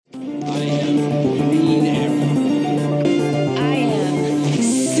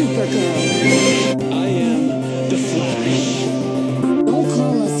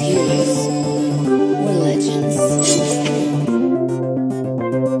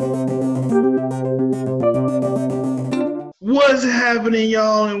What's happening,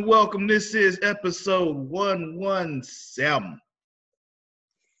 y'all, and welcome. This is episode 117.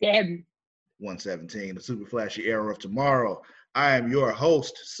 117, the super flashy era of tomorrow. I am your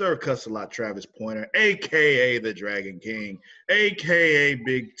host, Sir Cussalot Travis Pointer, a.k.a. the Dragon King, a.k.a.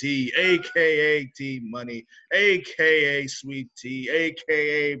 Big T, a.k.a. T Money, a.k.a. Sweet T,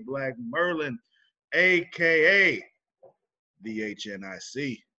 a.k.a. Black Merlin, a.k.a. the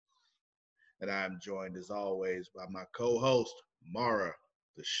HNIC. And I'm joined, as always, by my co-host, Mara,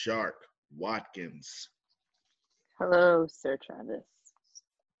 the Shark Watkins. Hello, Sir Travis.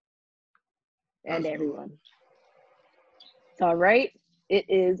 And How's it everyone. It's all right. It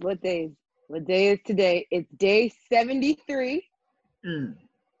is what day is today? It's day 73.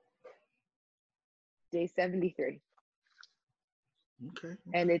 Day 73. Okay.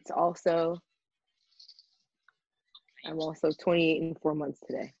 And it's also, I'm also 28 and 4 months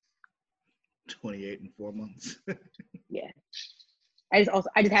today. 28 and 4 months. Yeah. I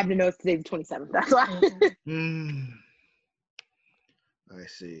just happen to know it's today's the 27th. That's why. I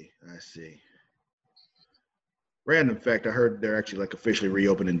see. Random fact, I heard they're actually officially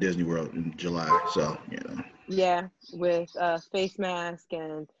reopening Disney World in July. So, Yeah, with face mask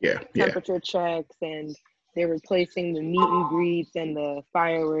and Yeah. temperature checks, and they're replacing the meet and greets and the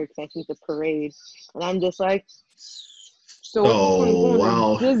fireworks, I think the parade. And I'm just like, so what's the point of going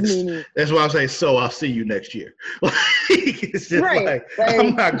wow. to Disney? That's why I say, so I'll see you next year. It's just Right.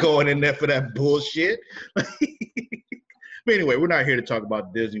 I'm not going in there for that bullshit. But anyway, we're not here to talk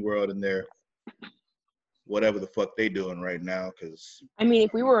about Disney World and their whatever the fuck they doing right now. Because I mean,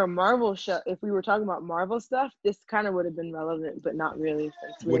 if we were a Marvel show, if we were talking about Marvel stuff, this kind of would have been relevant, but not really.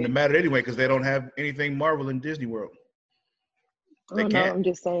 Wouldn't have mattered anyway because they don't have anything Marvel in Disney World. They can't. No, I'm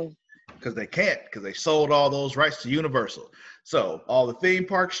just saying. Because they can't, because they sold all those rights to Universal. So all the theme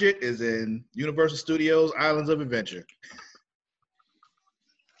park shit is in Universal Studios Islands of Adventure.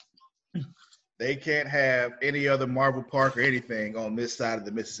 They can't have any other Marvel park or anything on this side of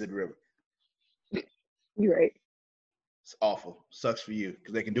the Mississippi River. You're right. It's awful. Sucks for you,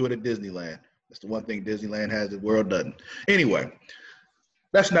 because they can do it at Disneyland. That's the one thing Disneyland has the world doesn't. Anyway,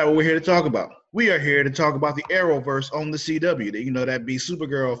 that's not what we're here to talk about. We are here to talk about the Arrowverse on the CW. That'd be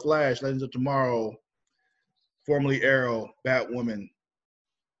Supergirl, Flash, Legends of Tomorrow, formerly Arrow, Batwoman,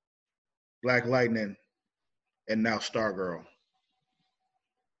 Black Lightning, and now Stargirl.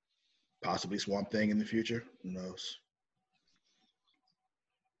 Possibly Swamp Thing in the future. Who knows?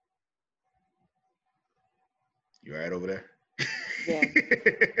 You all right over there? Yeah.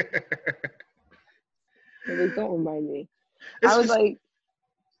 Don't remind me.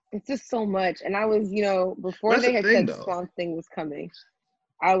 It's just so much. And I was, before they had said Swamp Thing was coming,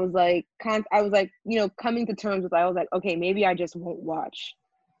 I was coming to terms with, I was like, okay, maybe I just won't watch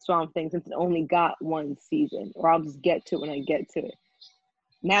Swamp Thing since it only got one season, or I'll just get to it when I get to it.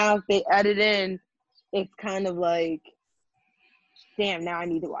 Now if they add it in, it's kind of like, damn, now I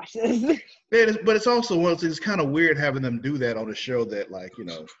need to watch this. But it's also one of those things, it's kind of weird having them do that on a show that,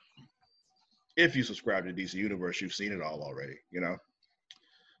 if you subscribe to DC Universe, you've seen it all already,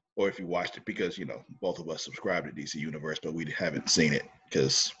 or if you watched it, because both of us subscribe to DC Universe, but we haven't seen it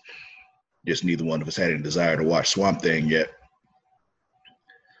because just neither one of us had any desire to watch Swamp Thing yet.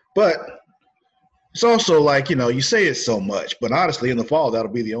 But it's also you say it so much, but honestly, in the fall, that'll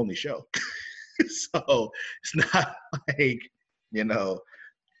be the only show. So it's not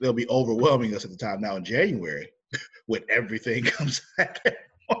they'll be overwhelming us at the time. Now in January, when everything comes back at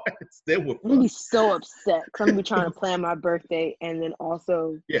once, then we're I'm gonna be so upset because I'm gonna be trying to plan my birthday and then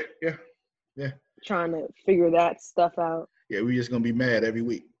also trying to figure that stuff out. Yeah, we're just gonna be mad every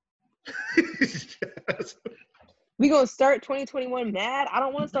week. We gonna start 2021 mad? I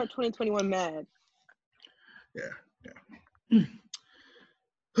don't want to start 2021 mad. Yeah.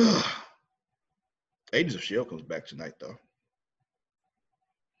 Agents of S.T.R.I.P.E comes back tonight, though.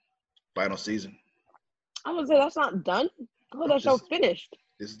 Final season. I would say that's not done. I thought that show finished.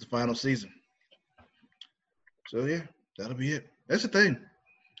 This is the final season. So yeah, that'll be it. That's the thing.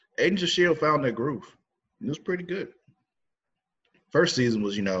 Agents of S.T.R.I.P.E found their groove. It was pretty good. First season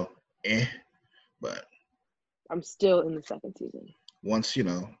was, but I'm still in the second season. Once,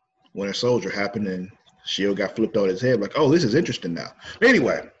 Winter Soldier happened and S.H.I.E.L.D. got flipped on his head, like, oh, this is interesting now.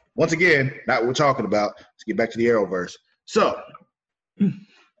 Anyway, once again, not what we're talking about. Let's get back to the Arrowverse. So,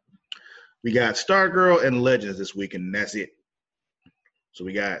 we got Stargirl and Legends this week, and that's it. So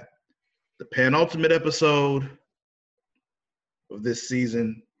we got the penultimate episode of this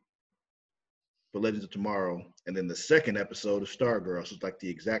season for Legends of Tomorrow, and then the second episode of Stargirl. So it's the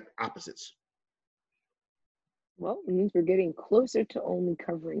exact opposites. Well, it means we're getting closer to only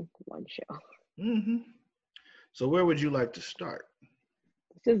covering one show. Mm-hmm. So where would you like to start?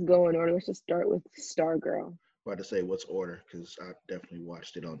 Let's just go in order. Let's just start with Stargirl. About to say what's order because I definitely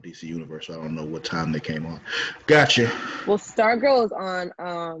watched it on DC Universe. So I don't know what time they came on. Gotcha. Well, Stargirl is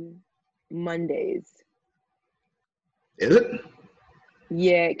on Mondays. Is it?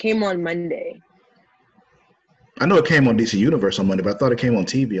 Yeah, it came on Monday. I know it came on DC Universe on Monday, but I thought it came on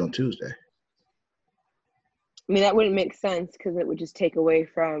TV on Tuesday. I mean, that wouldn't make sense because it would just take away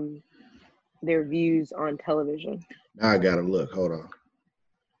from their views on television. Now I gotta look. Hold on.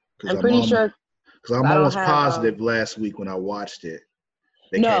 I'm pretty sure. Because I'm almost positive last week when I watched it,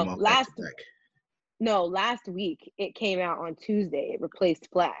 they came off back to back. No, last week it came out on Tuesday. It replaced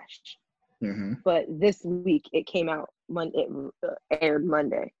Flash. Mm-hmm. But this week it came out Monday. It aired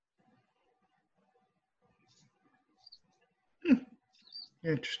Monday.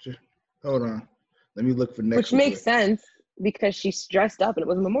 Interesting. Hold on. Let me look for next Which makes sense because she's dressed up and it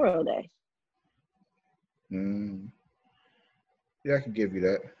was Memorial Day. Yeah, I can give you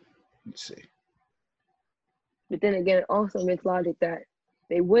that. Let's see. But then again, it also makes logic that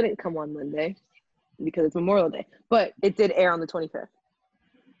they wouldn't come on Monday because it's Memorial Day. But it did air on the 25th.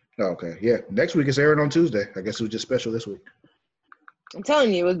 Oh, okay. Yeah. Next week it's airing on Tuesday. I guess it was just special this week. I'm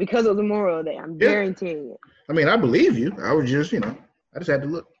telling you, it was because it was Memorial Day. I'm guaranteeing it. I mean, I believe you. I was just, I just had to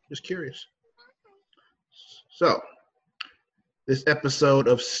look. Just curious. So, this episode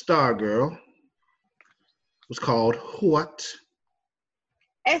of Stargirl was called what?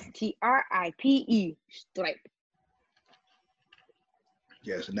 S.T.R.I.P.E. S.T.R.I.P.E.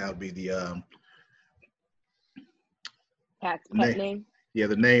 Yes, and that would be the Pat's pet name. Yeah,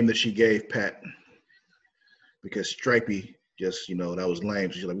 the name that she gave Pat. Because S.T.R.I.P.E. just, that was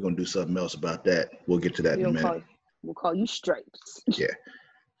lame. So she's like, we're gonna do something else about that. We'll get to that in a minute. We'll call you Stripes. Yeah.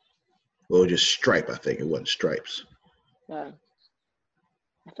 Well, just Stripe, I think. It wasn't Stripes. I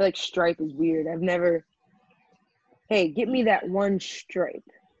feel like Stripe is weird. I've never. Hey, get me that one stripe.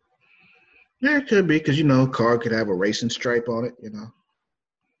 Yeah, it could be because car could have a racing stripe on it.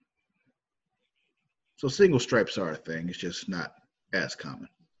 So single stripes are a thing. It's just not as common.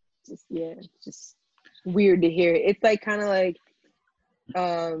 It's just weird to hear. It's like kind of like,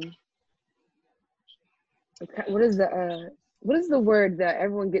 what is the word that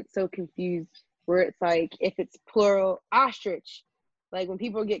everyone gets so confused? Where it's like if it's plural, ostrich. Like when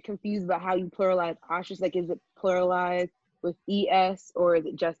people get confused about how you pluralize ostrich, like is it pluralized with ES or is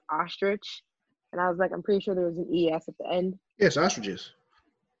it just ostrich? And I was like, I'm pretty sure there was an ES at the end. Yes, ostriches.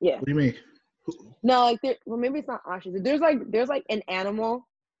 Yeah. What do you mean? No, like maybe it's not ostrich. There's like an animal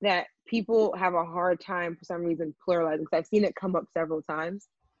that people have a hard time for some reason pluralizing. Because I've seen it come up several times.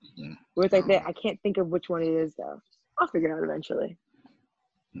 Mm-hmm. Where it's like that. I can't think of which one it is though. I'll figure it out eventually.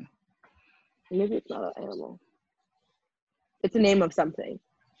 Maybe it's not an animal. It's a name of something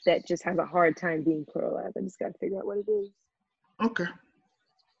that just has a hard time being pluralized. I just gotta figure out what it is. Okay.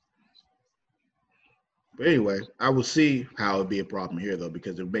 But anyway, I will see how it'd be a problem here though,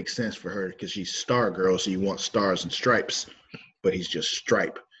 because it makes sense for her because she's Stargirl, so you want stars and stripes, but he's just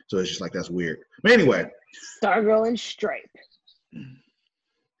Stripe. So it's just like that's weird. But anyway. Stargirl and Stripe.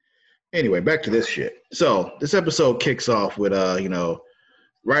 Anyway, back to this shit. So this episode kicks off with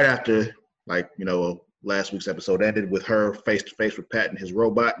right after last week's episode ended with her face to face with Pat and his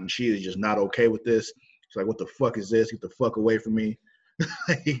robot, and she is just not okay with this. She's like, what the fuck is this? Get the fuck away from me.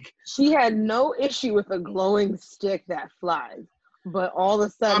 She had no issue with a glowing stick that flies, but all of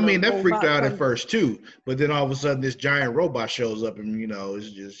a sudden, I mean, that freaked out at first too. But then all of a sudden, this giant robot shows up, and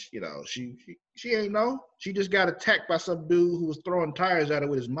it's just she ain't know. She just got attacked by some dude who was throwing tires at her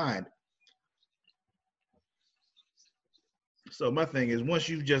with his mind. So my thing is, once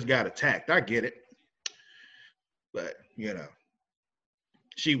you just got attacked, I get it, but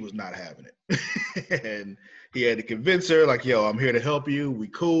she was not having it, and he had to convince her, like, yo, I'm here to help you. We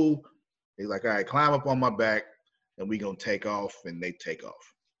cool. He's like, all right, climb up on my back and we gonna take off, and they take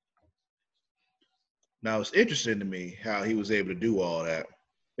off. Now, it's interesting to me how he was able to do all that.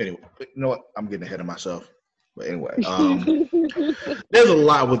 Anyway, you know what? I'm getting ahead of myself. But anyway, there's a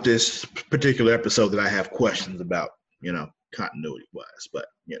lot with this particular episode that I have questions about, continuity-wise. But,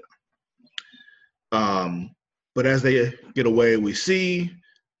 but as they get away, we see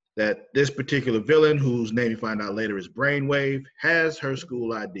that this particular villain, whose name you find out later is Brainwave, has her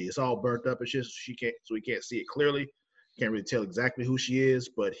school ID. It's all burnt up. It's just he can't see it clearly. Can't really tell exactly who she is,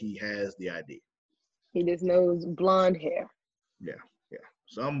 but he has the ID. He just knows blonde hair. Yeah.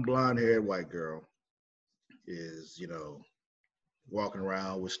 Some blonde-haired white girl is, walking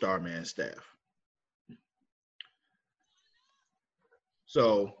around with Starman's staff.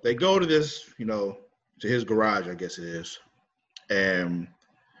 So they go to this, to his garage, I guess it is, and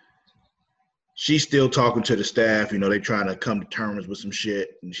she's still talking to the staff. You know, they trying to come to terms with some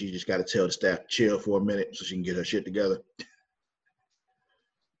shit, and she just got to tell the staff to chill for a minute so she can get her shit together.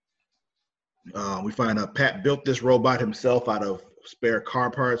 We find out Pat built this robot himself out of spare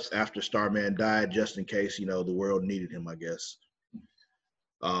car parts after Starman died, just in case, you know, the world needed him, I guess.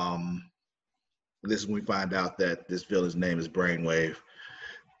 This is when we find out that this villain's name is Brainwave.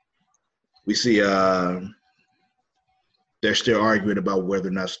 We see they're still arguing about whether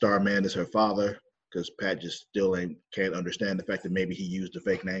or not Starman is her father, because Pat just still can't understand the fact that maybe he used a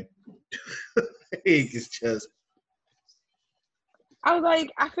fake name. It's just. I was like,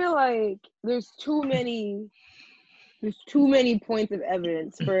 I feel like there's too many points of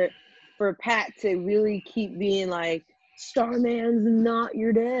evidence for Pat to really keep being like, Starman's not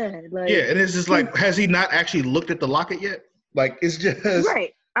your dad. Like, yeah, and it's just like, has he not actually looked at the locket yet? Like, it's just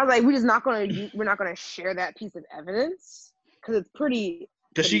right. I was like, we're not gonna share that piece of evidence because it's pretty.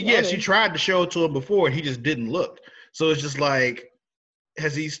 Because she tried to show it to him before and he just didn't look. So it's just like,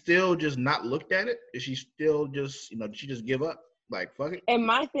 has he still just not looked at it? Is she still just, did she just give up? Like, fuck it. And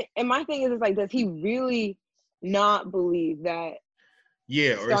my thing is like, does he really not believe that?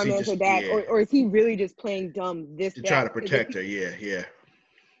 Yeah, or is he just her dad, yeah. or is he really just playing dumb to try to protect her? Yeah.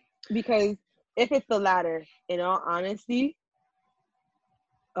 Because if it's the latter, in all honesty,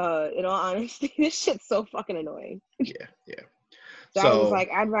 this shit's so fucking annoying. Yeah. So I was like,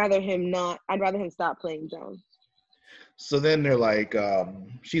 I'd rather him stop playing dumb. So then they're like,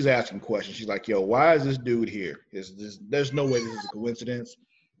 she's asking questions. She's like, yo, why is this dude here? There's no way this is a coincidence.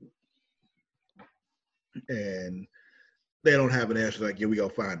 And they don't have an answer. Like, yeah, we gonna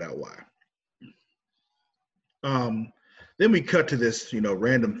find out why. Then we cut to this,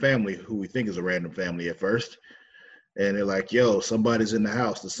 random family who we think is a random family at first. And they're like, yo, somebody's in the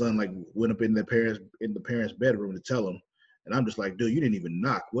house. The son like went up in the parents' bedroom to tell them. And I'm just like, dude, you didn't even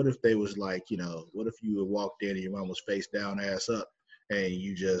knock. What if they was like, what if you had walked in and your mom was face down, ass up, and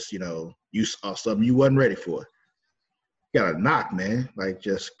you just, you saw something you wasn't ready for? You gotta knock, man. Like,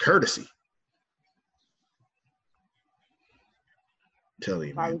 just courtesy. Tell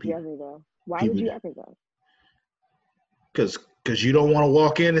you, Why man. Would you ever go? Why would you ever go? Because you don't want to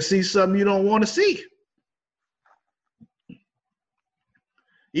walk in and see something you don't want to see.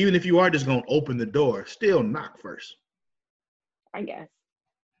 Even if you are just going to open the door, still knock first. I guess.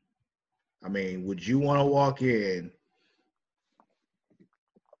 I mean, would you want to walk in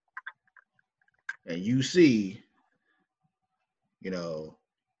and you see,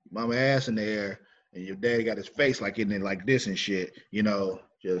 mama ass in there and your dad got his face like in there like this and shit,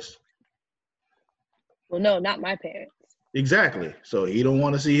 just. Well, no, not my parents. Exactly. So he don't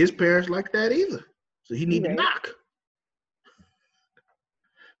want to see his parents like that either. So he need to knock.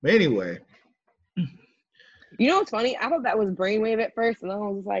 But anyway. You know what's funny? I thought that was Brainwave at first, and I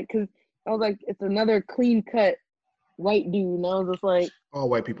was like, it's another clean cut white dude, and I was just like, all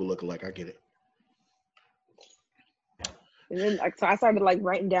white people look alike. I get it. And then, so I started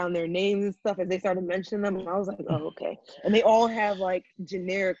writing down their names and stuff as they started mentioning them, and I was like, oh, okay. And they all have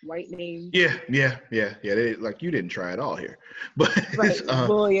generic white names. Yeah. They, you didn't try it all here, but right.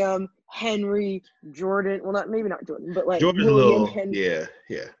 William, Henry, Jordan. Well, maybe not Jordan, but Jordan's William, Henry.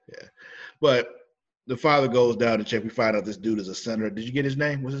 Yeah. But the father goes down to check. We find out this dude is a senator. Did you get his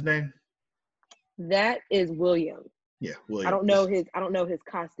name? What's his name? That is William. Yeah, William. I don't know his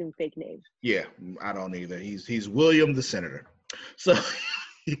costume fake name. Yeah, I don't either. He's William the senator. So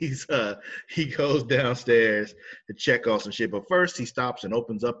he goes downstairs to check on some shit. But first he stops and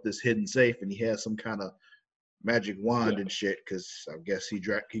opens up this hidden safe, and he has some kind of magic wand and shit, because I guess he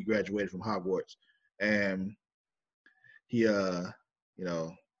graduated from Hogwarts. And he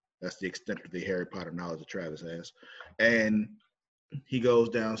that's the extent of the Harry Potter knowledge that Travis has. And he goes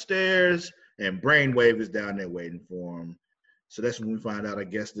downstairs, and Brainwave is down there waiting for him. So that's when we find out, I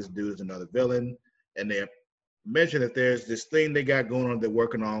guess, this dude is another villain. And they mention that there's this thing they got going on they're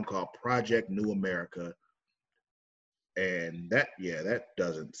working on called Project New America. And that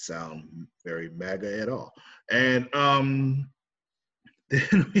doesn't sound very MAGA at all. And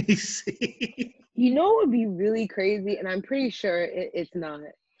then we see... You know what would be really crazy? And I'm pretty sure it's not.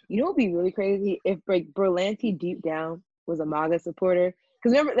 You know what would be really crazy? If Berlanti deep down was a MAGA supporter.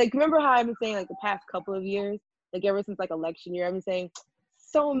 Because remember how I've been saying the past couple of years, ever since election year, I've been saying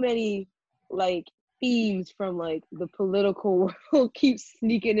so many themes from the political world keep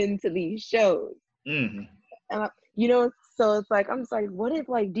sneaking into these shows. Mm-hmm. And so it's I'm just what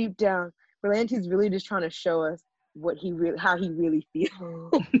if deep down Berlanti's really just trying to show us how he really feels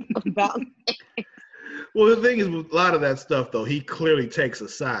about it. Well, the thing is, with a lot of that stuff, though, he clearly takes a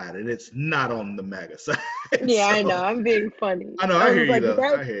side, and it's not on the MAGA side. Yeah, so, I know. I'm being funny. I know. I hear you, though.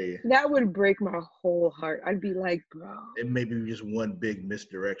 I hear you. That would break my whole heart. I'd be like, bro. It may be just one big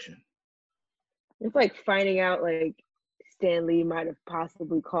misdirection. It's like finding out, like, Stan Lee might have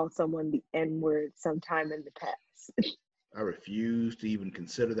possibly called someone the N-word sometime in the past. I refuse to even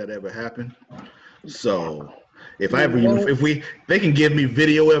consider that ever happened. So if they can give me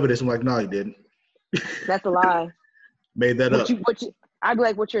video evidence, I'm like, no, he didn't. That's a lie. Made that up. I'd be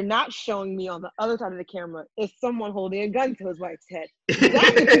like, what you're not showing me on the other side of the camera is someone holding a gun to his wife's head. That's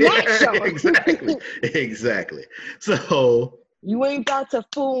what you're not showing. Exactly. So you ain't about to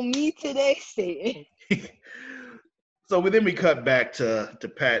fool me today, Satan. So then we cut back to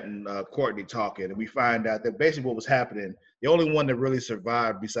Pat and Courtney talking, and we find out that basically what was happening, the only one that really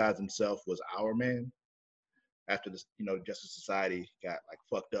survived besides himself was Our Man. After this, Justice Society got like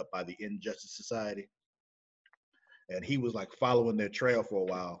fucked up by the Injustice Society. And he was like following their trail for a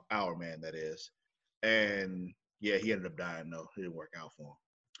while, Our Man, that is. And yeah, he ended up dying though. It didn't work out for him.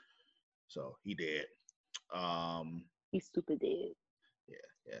 So he did. He's super dead. Yeah.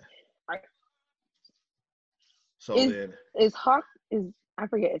 So Hawkman's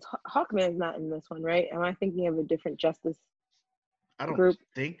not in this one, right? Am I thinking of a different Justice I don't group?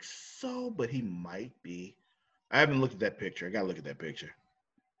 think so, but he might be. I haven't looked at that picture. I gotta look at that picture.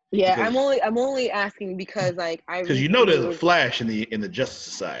 Yeah, I'm only asking because like because there's a Flash in the Justice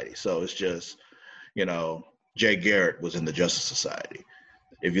Society, so it's just Jay Garrett was in the Justice Society.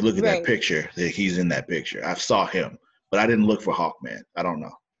 If you look at that picture, he's in that picture. I saw him, but I didn't look for Hawkman. I don't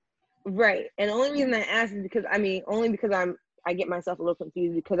know. Right, and the only reason I asked is because I get myself a little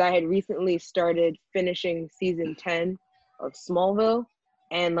confused because I had recently started finishing season 10 of Smallville,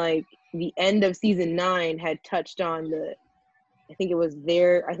 and like the end of season 9 had touched on I think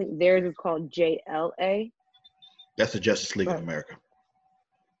theirs is called JLA. That's the Justice League of America.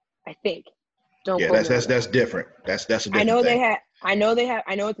 I think. That's different. That's a different thing. I know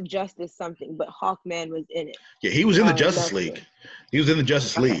it's a Justice something, but Hawkman was in it. Yeah, he was in the Justice League. He was in the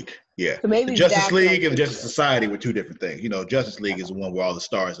Justice League. Yeah. So maybe the Justice League and the Justice Society were two different things. Justice League is the one where all the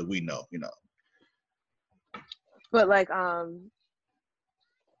stars that we know, But like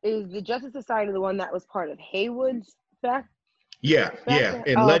is the Justice Society the one that was part of Haywood's back? Yeah.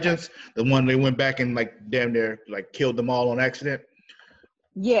 In Legends, the one they went back and like damn near like killed them all on accident.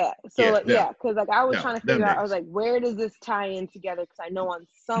 Yeah. So because like I was trying to figure out, I was like, where does this tie in together? Because I know on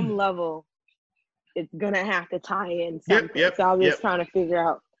some level it's gonna have to tie in something. So I was just trying to figure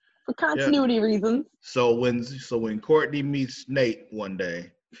out for continuity reasons. So when Courtney meets Nate one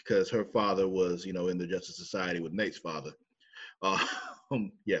day, because her father was, in the Justice Society with Nate's father.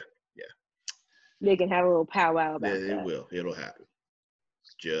 They can have a little powwow about that. It will. It'll happen.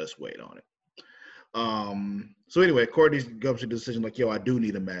 Just wait on it. So anyway, Courtney comes to the decision like, I do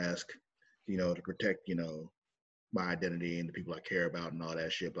need a mask, to protect, my identity and the people I care about and all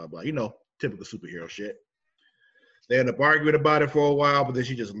that shit, blah, blah. Typical superhero shit. They end up arguing about it for a while, but then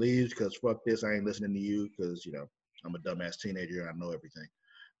she just leaves because fuck this, I ain't listening to you because, I'm a dumbass teenager and I know everything.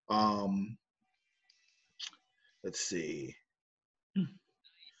 Let's see.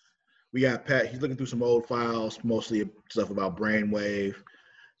 We got Pat, he's looking through some old files, mostly stuff about brainwave.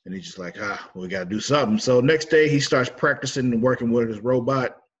 And he's just like, we got to do something. So next day he starts practicing and working with his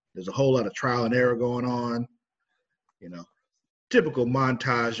robot. There's a whole lot of trial and error going on. Typical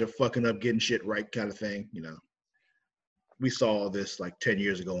montage of fucking up, getting shit right kind of thing. We saw this like 10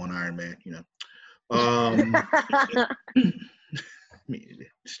 years ago on Iron Man, I mean,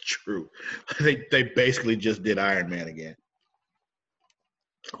 it's true. They basically just did Iron Man again.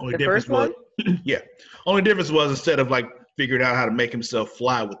 Only difference was, only difference was instead of like figuring out how to make himself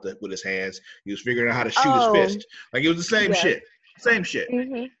fly with his hands, he was figuring out how to shoot his fist. Like it was the same shit. Same shit.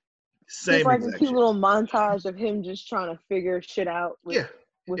 Mm-hmm. Same like a cute little montage of him just trying to figure shit out with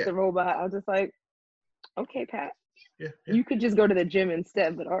the robot. I was just like, okay, Pat. Yeah. You could just go to the gym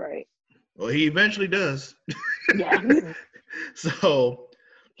instead, but all right. Well, he eventually does. Yeah. So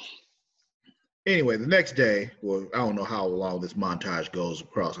anyway, the next day, well, I don't know how long this montage goes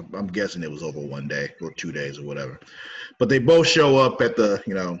across. I'm guessing it was over 1 day or 2 days or whatever. But they both show up at the,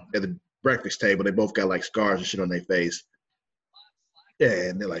 at the breakfast table. They both got like scars and shit on their face. Yeah,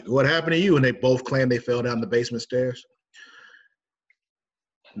 and they're like, what happened to you? And they both claim they fell down the basement stairs.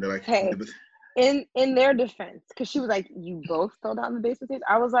 And they're like, hey, in their defense, because she was like, you both fell down the basement stairs?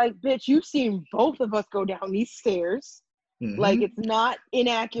 I was like, bitch, you've seen both of us go down these stairs. Mm-hmm. Like, it's not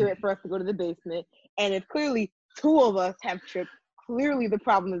inaccurate for us to go to the basement. And if clearly 2 of us have tripped, clearly the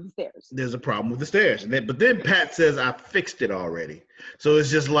problem is the stairs. There's a problem with the stairs. But then Pat says, I fixed it already. So it's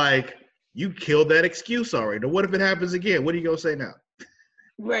just like, You killed that excuse already. Now, what if it happens again? What are you gonna say now?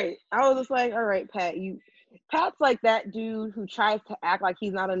 Right. I was just like, all right, Pat, Pat's like that dude who tries to act like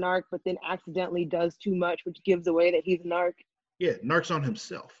he's not a narc, but then accidentally does too much, which gives away that he's a narc. Yeah, narc's on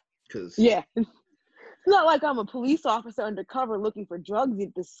himself. Yeah. It's not like I'm a police officer undercover looking for drugs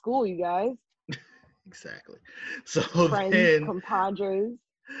at this school, you guys. Exactly. So Friends, then, compadres.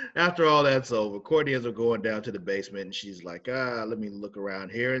 after all that's over, Courtney ends up going down to the basement, and she's like, let me look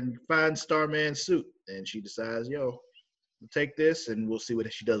around here and find Starman's suit. And she decides, take this, and we'll see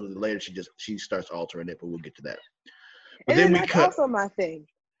what she does with it later. She starts altering it, but we'll get to that. But And then that's also my thing.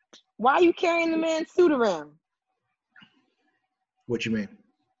 Why are you carrying the man's suit around? What you mean?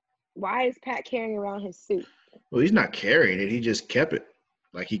 Why is Pat carrying around his suit? Well, he's not carrying it. He just kept it.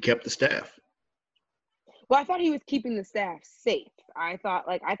 Like, he kept the staff. Well, I thought he was keeping the staff safe. I thought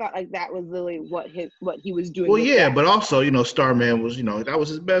that was literally what he was doing. Well, yeah, but also, Starman was, that was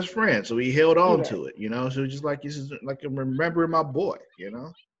his best friend, so he held on to it, So just like, this is like, I'm remembering my boy,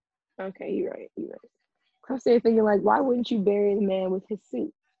 Okay, you're right. I'm still thinking, like, why wouldn't you bury the man with his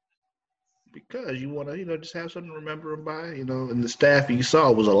suit? Because you want to, just have something to remember him by, and the staff he saw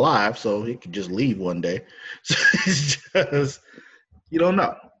was alive, so he could just leave one day. So it's just, you don't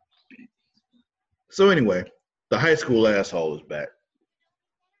know. So anyway, the high school asshole is back.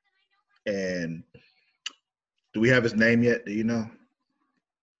 And do we have his name yet? Do you know?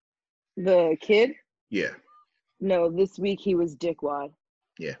 The kid? Yeah. No, this week he was Dickwad.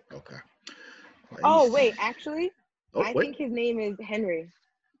 Yeah, okay. Wait, actually, I think his name is Henry.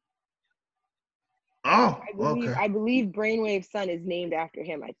 Oh, okay. I believe Brainwave's son is named after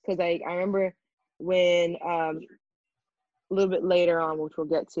him. Because I remember when a little bit later on, which we'll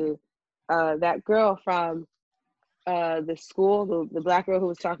get to, that girl from the school, the black girl who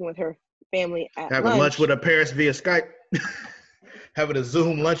was talking with her family at having lunch with her parents via Skype, having a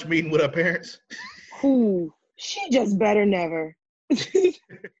Zoom lunch meeting with her parents. Who she just better never.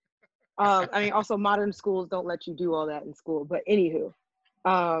 Also modern schools don't let you do all that in school. But anywho,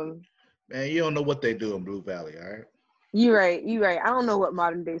 man, you don't know what they do in Blue Valley, all right? You're right. I don't know what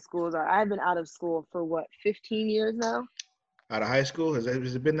modern day schools are. I've been out of school for 15 years now. Out of high school? Has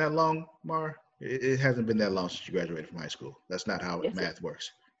it been that long, Mar? It hasn't been that long since you graduated from high school. That's not how math works.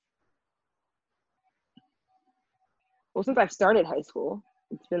 Well, since I've started high school,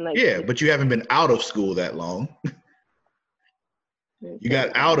 it's been like... Yeah, but you haven't been out of school that long. You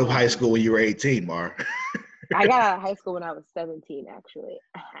got out of high school when you were 18, Mar. I got out of high school when I was 17, actually.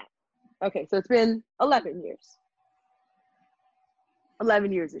 Okay, so it's been 11 years.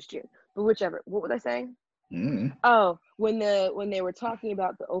 11 years this June. But whichever. What was I saying? Mm-hmm. Oh, when they were talking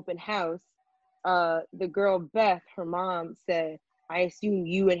about the open house, the girl Beth, her mom, said, I assume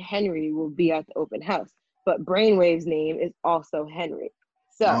you and Henry will be at the open house. But Brainwave's name is also Henry.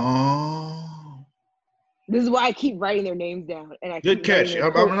 So this is why I keep writing their names down. And good catch.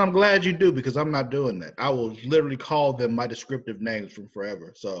 I'm glad you do, because I'm not doing that. I will literally call them my descriptive names from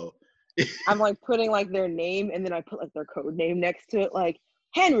forever. So I'm like putting like their name, and then I put like their code name next to it, like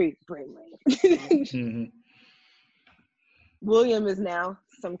Henry Brainwave. Mm-hmm. William is now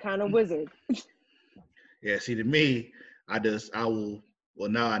some kind of wizard. Yeah, see, to me,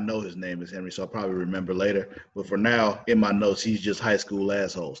 now I know his name is Henry, so I'll probably remember later. But for now, in my notes, he's just high school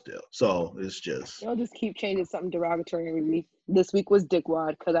asshole still. So it's just... I'll just keep changing something derogatory every week. This week was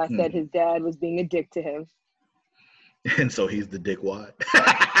Dickwad, because I said his dad was being a dick to him. And so he's the Dickwad.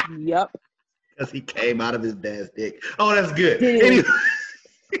 Yep. Because he came out of his dad's dick. Oh, that's good. Anyway.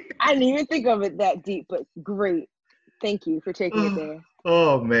 I didn't even think of it that deep, but great. Thank you for taking it there.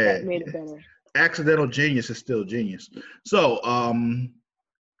 Oh, man. That made it better. Accidental genius is still genius. So,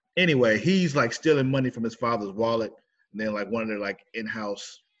 anyway, he's like stealing money from his father's wallet. And then like one of their like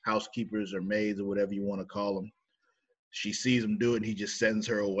in-house housekeepers or maids or whatever you want to call them, she sees him do it and he just sends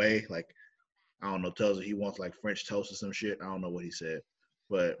her away. Like, I don't know, tells her he wants like French toast or some shit. I don't know what he said,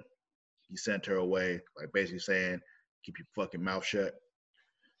 but he sent her away, like basically saying, keep your fucking mouth shut.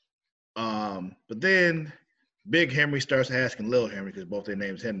 But then Big Henry starts asking Little Henry, because both their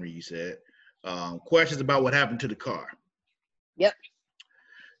names Henry, you said, questions about what happened to the car. Yep.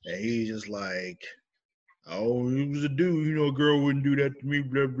 And he's just like, oh, it was a dude, a girl wouldn't do that to me,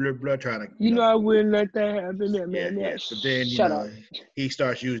 blah, blah, blah, trying to... I wouldn't let that happen there, man. Yeah. But then, he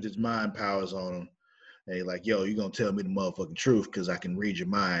starts using his mind powers on him. And he's like, yo, you gonna tell me the motherfucking truth, because I can read your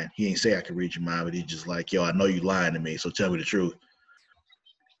mind. He ain't say I can read your mind, but he's just like, yo, I know you lying to me, so tell me the truth.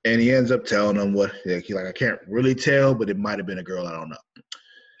 And he ends up telling him what, like, I can't really tell, but it might have been a girl, I don't know.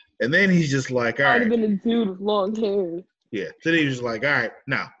 And then he's just like, all right. Might have been a dude with long hair. Yeah. So he's just like, all right,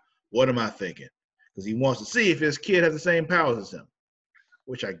 now, what am I thinking? Because he wants to see if his kid has the same powers as him,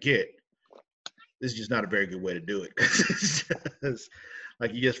 which I get. this is just not a very good way to do it. It's just,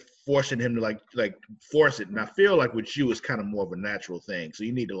 like you're just forcing him to like force it. And I feel like with you, it's kind of more of a natural thing. So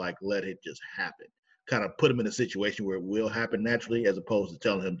you need to like let it just happen. Kind of put him in a situation where it will happen naturally, as opposed to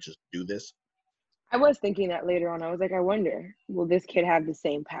telling him just do this. I was thinking that later on. I was like, I wonder, will this kid have the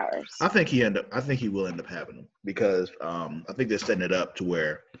same powers? I think he will end up having them because I think they're setting it up to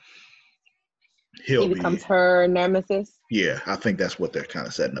where he becomes her nemesis. Yeah, I think that's what they're kind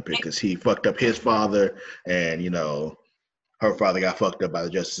of setting up here because he fucked up his father, and her father got fucked up by the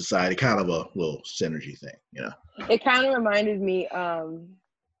Justice Society. Kind of a little synergy thing, It kind of reminded me,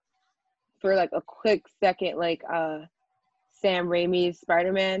 for like a quick second, like Sam Raimi's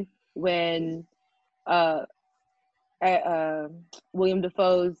Spider-Man when William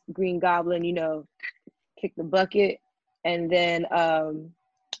Dafoe's Green Goblin, kicked the bucket, and then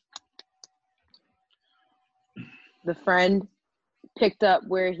the friend picked up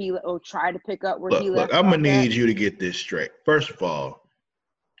where he tried to pick up where he left. Look, I'm gonna need you to get this straight. First of all,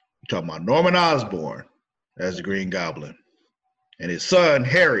 you're talking about Norman Osborn as the Green Goblin, and his son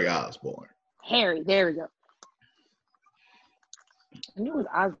Harry Osborn. Harry, there we go. I knew it was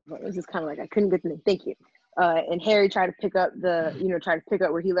Osborn. It was just kind of like I couldn't get the name. Thank you. And Harry tried to pick up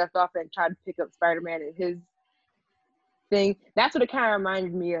where he left off and tried to pick up Spider-Man and his thing. That's what it kind of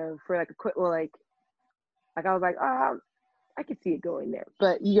reminded me of for like a quick, like I was like, oh, I could see it going there.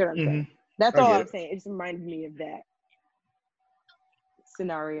 But you get what I'm saying. That's all I'm saying. It just reminded me of that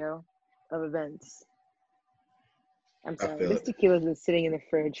scenario of events. I'm sorry. This tequila's been sitting in the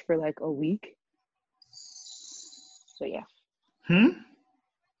fridge for like a week. So yeah. I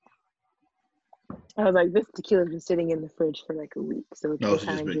was like, this tequila's been sitting in the fridge for like a week. So it's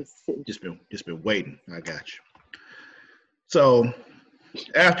just been waiting. I got you. So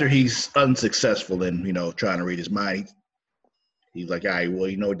after he's unsuccessful in, trying to read his mind, he's like, all right, well,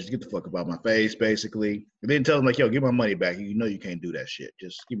 just get the fuck up out my face, basically. And then tell him, like, yo, give my money back. You can't do that shit.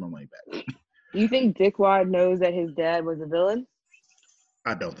 Just give my money back. You think Dickwad knows that his dad was a villain?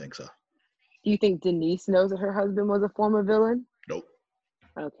 I don't think so. Do you think Denise knows that her husband was a former villain? Nope.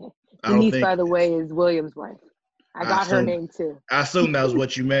 Okay. Denise, by the way, is William's wife. I got her name too. I assume that was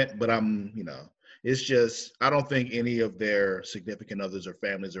what you meant, but it's just, I don't think any of their significant others or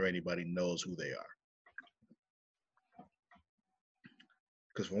families or anybody knows who they are.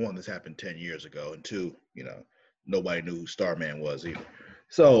 Because for one, this happened 10 years ago, and two, nobody knew who Starman was either.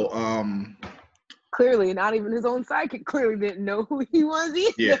 So, clearly, not even his own sidekick clearly didn't know who he was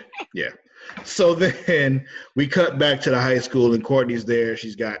either. Yeah. So then we cut back to the high school, and Courtney's there.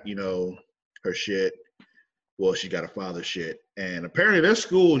 She's got, her shit. Well, she got her father's shit, and apparently their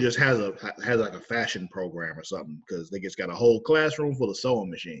school just has like a fashion program or something because they just got a whole classroom full of sewing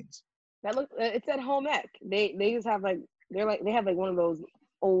machines. It's at home ec. They just have they have one of those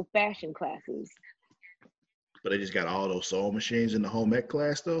old fashioned classes. But they just got all those sewing machines in the home ec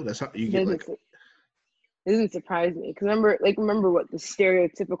class though. That's how you get It doesn't surprise me because remember what the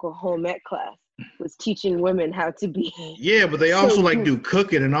stereotypical home ec class was teaching women how to be. Yeah, but they also do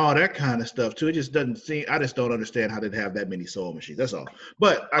cooking and all that kind of stuff too. It just doesn't seem. I just don't understand how they'd have that many sewing machines. That's all.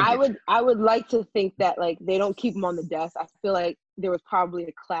 But I would like to think that they don't keep them on the desk. I feel like there was probably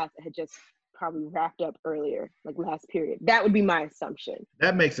a class that had just probably wrapped up earlier, like last period. That would be my assumption.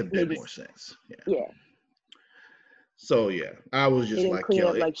 That makes a bit more sense. Yeah. So yeah, I was just like,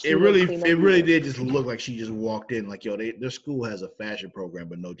 yo, it really did just look like she just walked in, like, yo, their school has a fashion program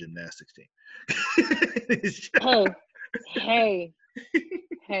but no gymnastics team. Hey,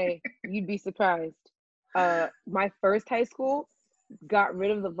 you'd be surprised. My first high school got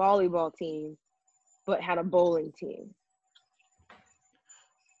rid of the volleyball team, but had a bowling team.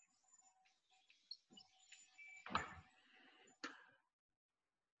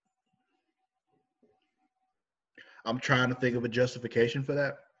 I'm trying to think of a justification for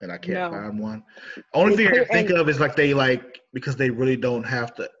that, and I can't find one. Only thing I can think of is because they really don't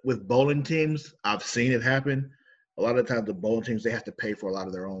have to. With bowling teams, I've seen it happen. A lot of times, the bowling teams, they have to pay for a lot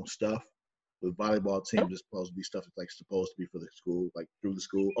of their own stuff. With volleyball teams, it's supposed to be stuff that's supposed to be for the school, through the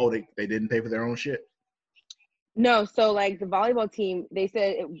school. Oh, they didn't pay for their own shit? No, so the volleyball team, they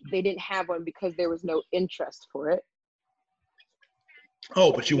said they didn't have one because there was no interest for it.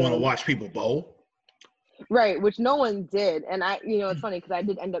 Oh, but you want to watch people bowl? Right, which no one did. And it's funny because I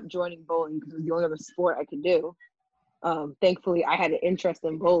did end up joining bowling because it was the only other sport I could do. Thankfully, I had an interest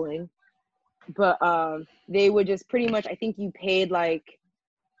in bowling. But they would just pretty much, I think you paid a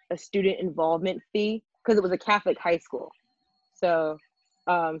student involvement fee because it was a Catholic high school. So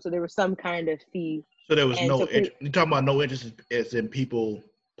there was some kind of fee. So there was you're talking about no interest as in people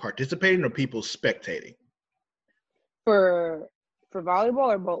participating or people spectating? For volleyball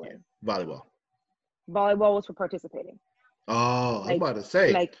or bowling? Yeah, volleyball. volleyball was for participating. Oh, I was about to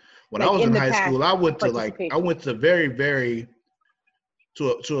say, when I was in high school, I went to very, very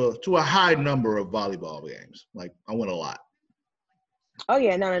to a high number of volleyball games. Like I went a lot. Oh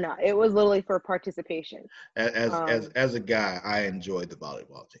yeah, no. It was literally for participation. As a guy, I enjoyed the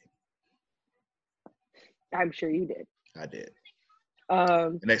volleyball team. I'm sure you did. I did.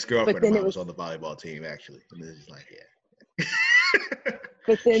 An ex-girlfriend of mine was on the volleyball team, actually. And it's like, yeah.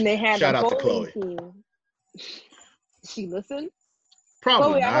 But then they had Shout a out to bowling Chloe. team. She listen? Probably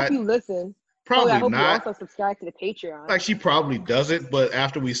Chloe, not. I hope you listen. Probably Chloe, I hope not. you also subscribe to the Patreon. Like she probably doesn't, but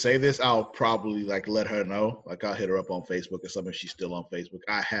after we say this, I'll probably like let her know. Like I'll hit her up on Facebook or something. She's still on Facebook.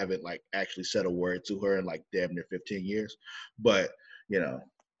 I haven't like actually said a word to her in like damn near 15 years, but you know.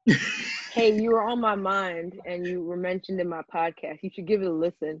 Hey, you were on my mind and you were mentioned in my podcast. You should give it a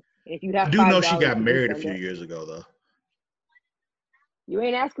listen. If you have I do know she got married a few years ago though. You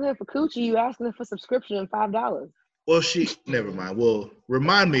ain't asking her for coochie, you asking her for subscription and $5. Well, never mind. Well,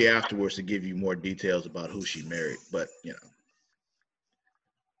 remind me afterwards to give you more details about who she married, but you know.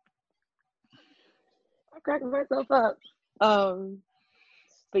 I'm cracking myself up.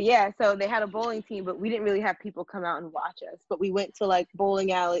 But yeah, so they had a bowling team, but we didn't really have people come out and watch us. But we went to like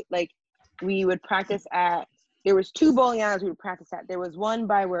bowling alley, like we would practice at. There was 2 bowling alleys we would practice at. There was one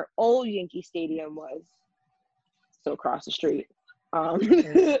by where old Yankee Stadium was, so across the street.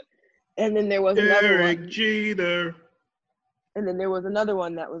 And then there was another one. Jeter. And then there was another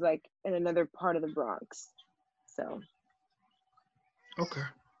one that was like in another part of the Bronx. So. Okay.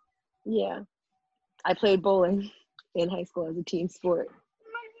 Yeah, I played bowling in high school as a team sport.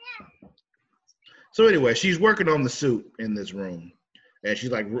 So anyway, she's working on the suit in this room, and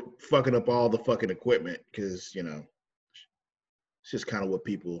she's like fucking up all the fucking equipment because, you know, it's just kind of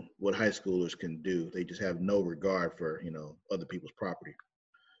what high schoolers can do. They just have no regard for, you know, other people's property.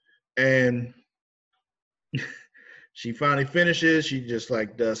 And she finally finishes. She just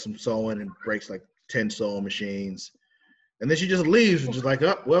like does some sewing and breaks like 10 sewing machines. And then she just leaves and just like,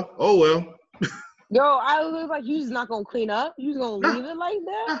 oh well. Yo, I was like, you just not gonna clean up? You just gonna leave it like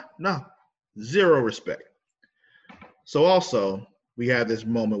that? No. Zero respect. So also, we had this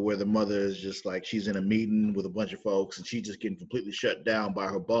moment where the mother is just like, she's in a meeting with a bunch of folks and she's just getting completely shut down by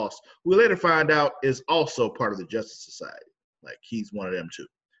her boss, who we later find out is also part of the Justice Society. Like he's one of them too.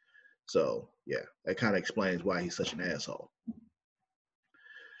 So yeah, that kind of explains why he's such an asshole.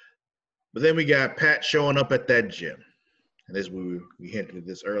 But then we got Pat showing up at that gym. And this we hinted at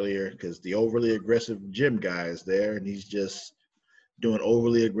this earlier because the overly aggressive gym guy is there and he's just doing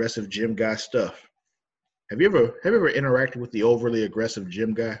overly aggressive gym guy stuff. Have you ever interacted with the overly aggressive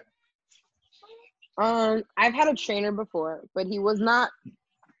gym guy? I've had a trainer before, but he was not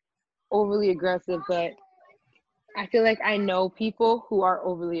overly aggressive, but I feel like I know people who are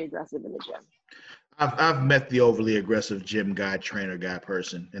overly aggressive in the gym. I've met the overly aggressive gym guy, trainer guy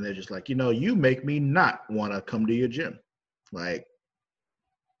person, and they're just like, you know, you make me not want to come to your gym. Like,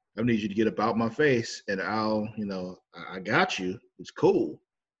 I need you to get up out my face and I'll, you know, I got you. It's cool.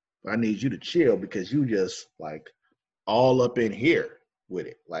 But I need you to chill because you just like all up in here with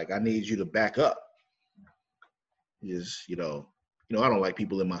it. Like, I need you to back up. Just, you know, I don't like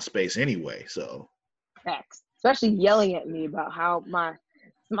people in my space anyway. So facts. Especially yelling at me about how my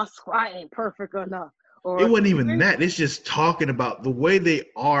squat ain't perfect enough. Or it wasn't even that. It's just talking about the way they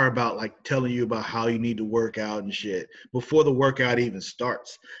are about like telling you about how you need to work out and shit before the workout even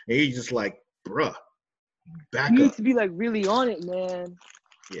starts. And you're just like, bruh, back up. You need to be like really on it, man.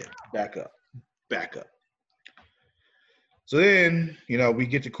 Yeah, back up. So then, you know, we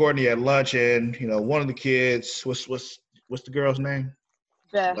get to Courtney at lunch and, you know, one of the kids, what's the girl's name?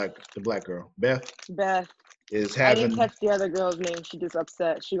 Beth. The black girl. Beth. Is having. I didn't catch the other girl's name. She just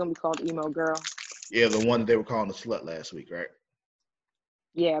upset. She's gonna be called emo girl. Yeah, the one that they were calling a slut last week, right?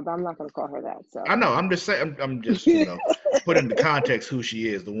 Yeah, but I'm not gonna call her that. So I know. I'm just saying. I'm just, you know, putting into context who she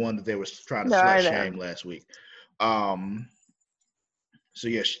is. The one that they were trying to slut shame last week. So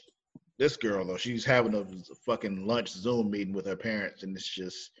yeah, this girl though, she's having a fucking lunch Zoom meeting with her parents, and it's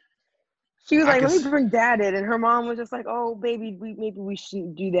just. She was like, "Let me bring Dad in," and her mom was just like, "Oh, baby, maybe we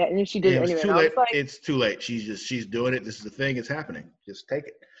shouldn't do that." And then she did it anyway. Too late. It's too late. She's doing it. This is the thing. It's happening. Just take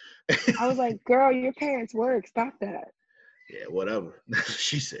it. I was like, girl, your parents work. Stop that. Yeah, whatever. That's what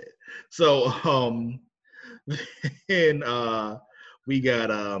she said. So, then we got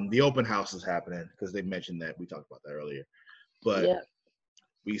the open house is happening because they mentioned that. We talked about that earlier. But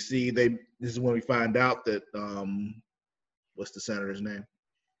we see this is when we find out that what's the senator's name?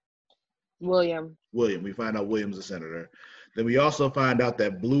 William. We find out William's a senator. Then we also find out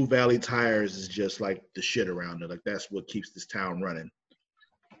that Blue Valley Tires is just like the shit around it. Like that's what keeps this town running.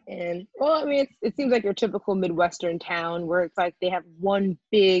 And well, I mean, it seems like your typical Midwestern town where it's like they have one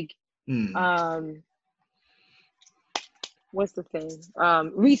big, what's the thing?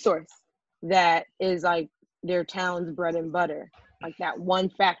 Resource that is like their town's bread and butter, like that one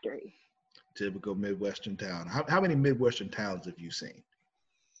factory. Typical Midwestern town. How many Midwestern towns have you seen?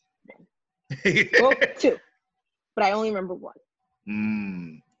 Well, 2, but I only remember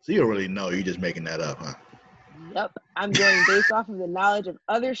 1. So you don't really know. You're just making that up, huh? Yep. I'm going based off of the knowledge of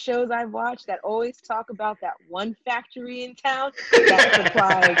other shows I've watched that always talk about that one factory in town that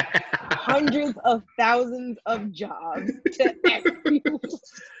supplies hundreds of thousands of jobs to everyone.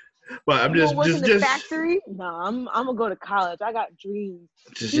 But I'm just in the factory. No, I'm gonna go to college. I got dreams.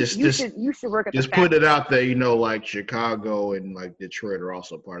 You should work at the just factory. put it out there. You know, like Chicago and like Detroit are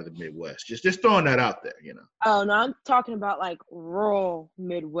also part of the Midwest. Just throwing that out there. You know. Oh no, I'm talking about like rural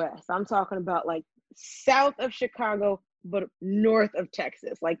Midwest. I'm talking about like south of Chicago, but north of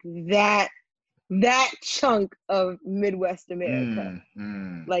Texas, like that chunk of Midwest America.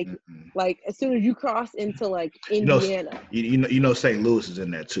 Like as soon as you cross into like Indiana, you know St. Louis is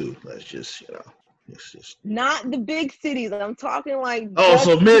in there too. Let's just it's just not the big cities. I'm talking like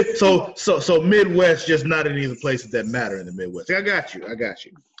so Midwest, just not any of the places that matter in the Midwest. I got you.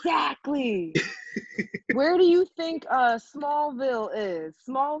 Exactly. Where do you think Smallville is?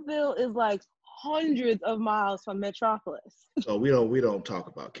 Smallville is like hundreds of miles from Metropolis. So we don't talk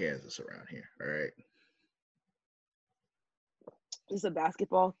about Kansas around here, all right? It's a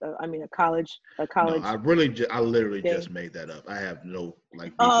basketball. I mean, a college. No, I literally just made that up. I have no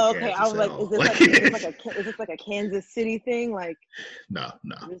like. Oh, okay. I was like, is this like a Kansas City thing? Like, no.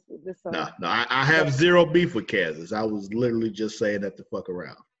 I have zero beef with Kansas. I was literally just saying that to fuck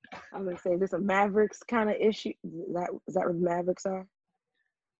around. I was gonna say, this a Mavericks kind of issue. Is that where the Mavericks are?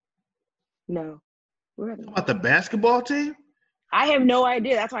 No. Where are they? About the basketball team? I have no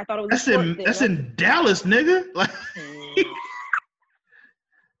idea. That's why I thought it was. That's in Dallas, nigga. Like.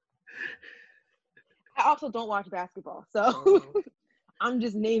 I also don't watch basketball, so I'm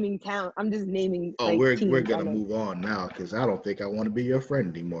just naming talent. I'm just naming. Oh, we're gonna move on now because I don't think I want to be your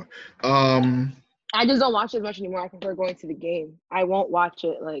friend anymore. I just don't watch it as much anymore. I prefer going to the game. I won't watch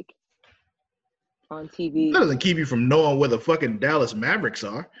it like on TV. That doesn't keep you from knowing where the fucking Dallas Mavericks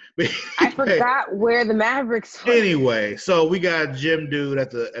are. I forgot where the Mavericks were. Anyway, so we got Jim Dude at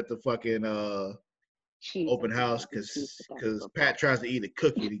the fucking open house because Pat tries to eat a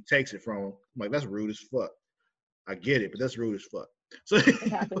cookie and he takes it from him. I'm like, that's rude as fuck. I get it, but that's rude as fuck. So it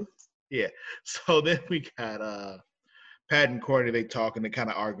happens. Yeah. So then we got Pat and Courtney, they talking, they kind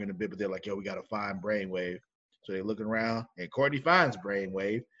of arguing a bit, but they're like, yo, we gotta find Brainwave. So they're looking around and Courtney finds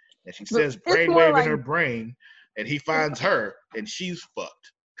Brainwave and she says Brainwave in her brain and he finds her and she's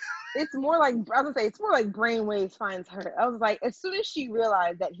fucked. It's more like, I was gonna say, it's more like Brainwaves finds her. I was like, as soon as she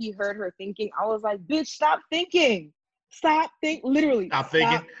realized that he heard her thinking, I was like, bitch, stop thinking. Literally.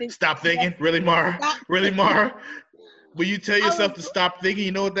 Stop thinking. Really, Mara? Really, Mara? When you tell yourself to stop thinking,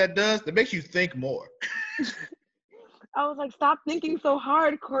 you know what that does? That makes you think more. I was like, stop thinking so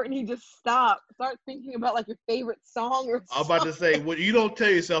hard, Courtney. Just stop. Start thinking about like your favorite song or something. I'm about to say, well, you don't tell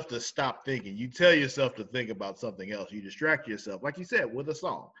yourself to stop thinking. You tell yourself to think about something else. You distract yourself, like you said, with a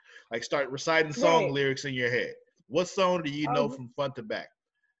song. Like start reciting song lyrics in your head. What song do you know from front to back?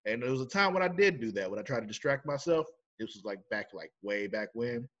 And there was a time when I did do that, when I tried to distract myself. This was way back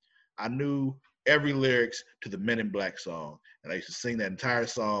when. I knew every lyrics to the Men in Black song. And I used to sing that entire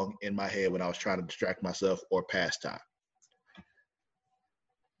song in my head when I was trying to distract myself or pass time.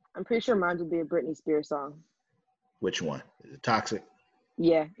 I'm pretty sure mine would be a Britney Spears song. Which one? Is it Toxic?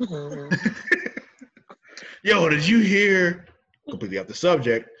 Yeah. Yo, did you hear, completely off the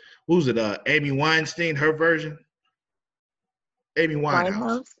subject, who's it, Amy Weinstein, her version? Amy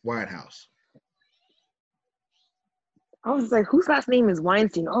Winehouse. I was like, whose last name is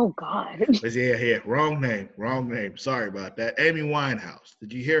Weinstein? Oh, God. Yeah. Wrong name. Sorry about that. Amy Winehouse.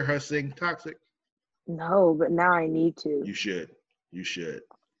 Did you hear her sing Toxic? No, but now I need to. You should.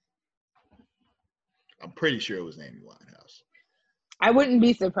 I'm pretty sure it was Amy Winehouse. I wouldn't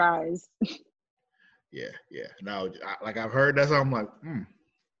be surprised. Yeah. No, I've heard that song. I'm like,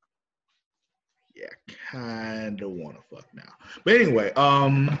 yeah, kind of want to fuck now. But anyway,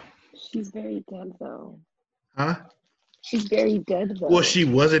 she's very dead though. Huh? She's very dead though. Well, she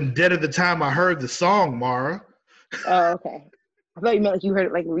wasn't dead at the time I heard the song, Mara. Oh, okay. I thought you meant like you heard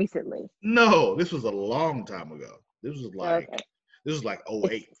it like recently. No, this was a long time ago. This was like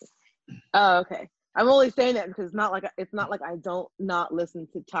 08. Oh, okay. I'm only saying that because it's not like I don't not listen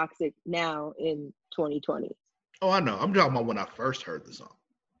to Toxic now in 2020. Oh, I know. I'm talking about when I first heard the song.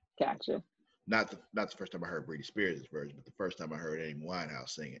 Gotcha. Not the first time I heard Britney Spears' version, but the first time I heard Amy Winehouse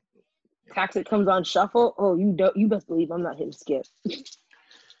sing it. Yeah. Toxic comes on shuffle. Oh, you best believe I'm not hitting skip.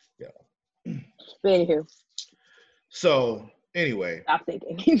 Yeah. But anywho. So anyway, stop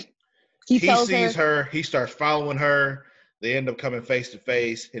thinking. he sees her. He starts following her. They end up coming face to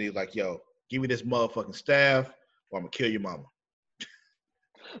face, and he's like, "Yo, give me this motherfucking staff, or I'm gonna kill your mama."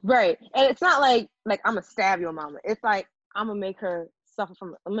 Right, and it's not like I'm gonna stab your mama. It's like I'm gonna make her suffer from.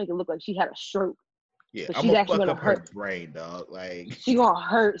 I'm gonna make it look like she had a stroke. Yeah, so I'm she's gonna actually fuck gonna up hurt. her brain, dog. Like she's gonna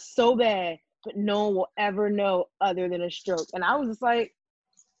hurt so bad, but no one will ever know other than a stroke. And I was just like,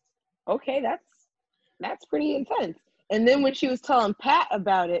 okay, that's pretty intense. And then when she was telling Pat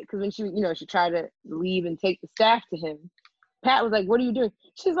about it, because when she tried to leave and take the staff to him, Pat was like, "What are you doing?"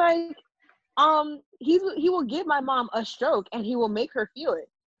 She's like, he will give my mom a stroke and he will make her feel it."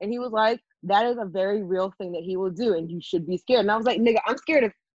 And he was like, "That is a very real thing that he will do, and you should be scared." And I was like, "Nigga, I'm scared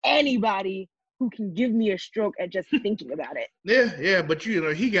of anybody who can give me a stroke at just thinking about it." Yeah, but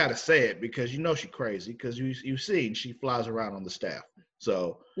he got to say it because she crazy because you've seen she flies around on the staff.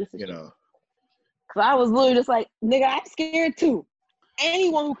 So Cause I was literally just like, "Nigga, I'm scared too.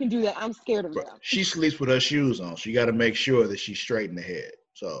 Anyone who can do that, I'm scared of them." She sleeps with her shoes on. So you got to make sure that she's straight in the head.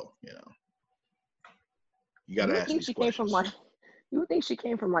 So you got to ask these questions. You would think she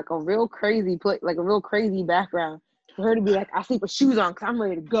came from like a real crazy place, like a real crazy background, for her to be like, "I sleep with shoes on because I'm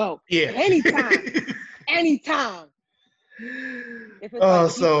ready to go." Yeah. Anytime. If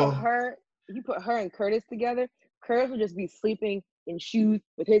it's you put her and Curtis together, Curtis would just be sleeping in shoes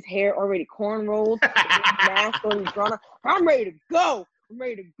with his hair already corn rolled, with his mask already drawn up. "I'm ready to go. I'm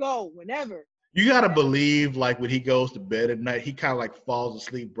ready to go whenever." You gotta believe, like when he goes to bed at night, he kind of like falls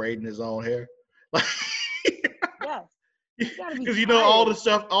asleep braiding his own hair. Like, yes, because all the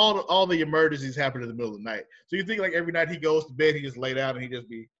stuff, all the emergencies happen in the middle of the night. So you think like every night he goes to bed, he just lay down and he just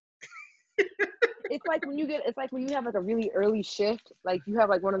be. It's like when you have like a really early shift, like you have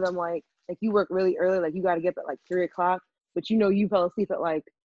like one of them like you work really early, like you got to get up at like 3:00, but you fell asleep at like,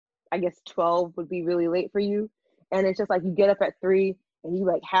 I guess 12 would be really late for you, and it's just like you get up at 3 and you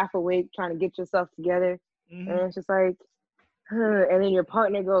like half awake trying to get yourself together, and it's just like, and then your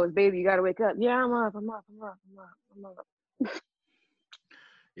partner goes, "Baby, you got to wake up." "Yeah, I'm up.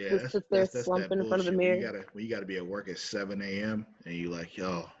 Yeah, just sits there slumping in front of the mirror. When you gotta be at work at 7 a.m. and you like,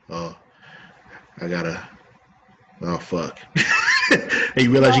 I gotta, oh fuck, and you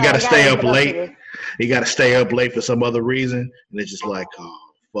realize you gotta stay up late. You gotta stay up late for some other reason, and it's just like, oh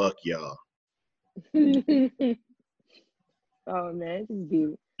fuck y'all. Oh man,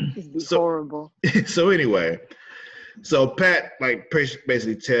 just be horrible. So anyway, Pat like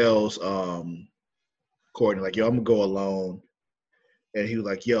basically tells Courtney like, "Yo, I'm gonna go alone." And he was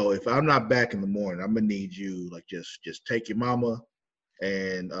like, "Yo, if I'm not back in the morning, I'm gonna need you like just take your mama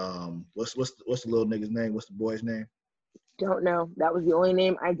and what's the little nigga's name? What's the boy's name?" Don't know. That was the only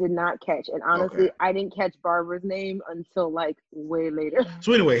name I did not catch. And honestly, okay. I didn't catch Barbara's name until like way later.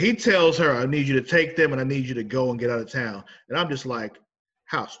 So anyway, he tells her, "I need you to take them and I need you to go and get out of town." And I'm just like,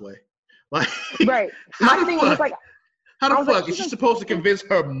 houseway. Like, right. My thing was just like, how the fuck is she supposed to convince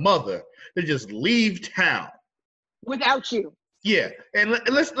her mother to just leave town without you? Yeah, and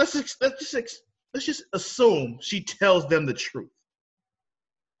let's just assume she tells them the truth.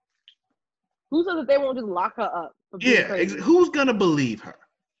 Who says that they won't just lock her up? Yeah, who's gonna believe her?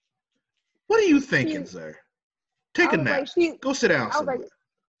 What are you thinking, sir? Take a nap. Go sit down somewhere.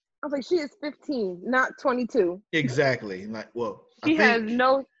 I was like, she is 15, not 22. Exactly. Like, well,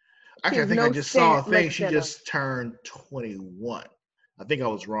 I just saw a thing. She just turned 21. I think I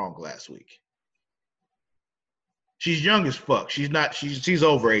was wrong last week. She's young as fuck. She's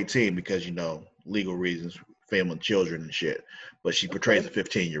over 18 because, legal reasons, family, children and shit. But she portrays a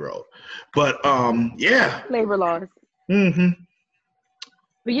 15-year-old. But yeah. Labor laws. Mm-hmm.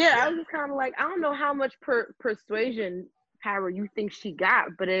 But yeah, I was just kind of like, I don't know how much persuasion power you think she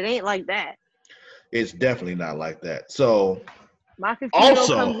got, but it ain't like that. It's definitely not like that. So my 15-year-old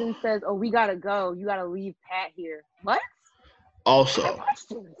comes in and says, "Oh, we gotta go. You gotta leave Pat here." What? Also,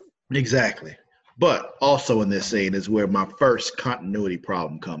 exactly. But also in this scene is where my first continuity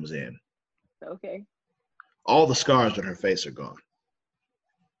problem comes in. Okay. All the scars on her face are gone.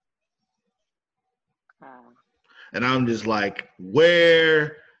 And I'm just like,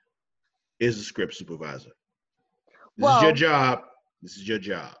 where is the script supervisor? This is your job. This is your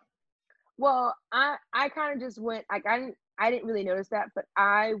job. Well, I kind of just went, like, I didn't really notice that, but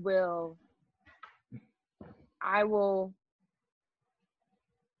I will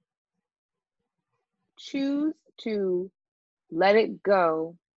choose to let it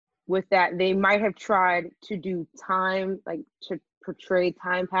go with that. They might have tried to do time, like to portray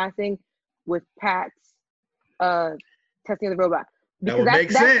time passing, with Pat's testing of the robot. That would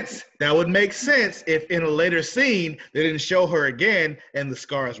make sense. That would make sense if in a later scene they didn't show her again and the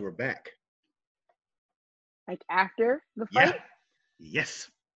scars were back. Like after the fight? Yeah. Yes.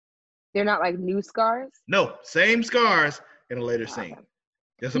 They're not like new scars? No, same scars in a later scene.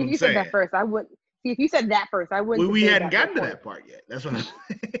 That's what I'm saying. If you said that first, I wouldn't. See, if you said that first, I wouldn't. We hadn't gotten to that part yet. That's what I'm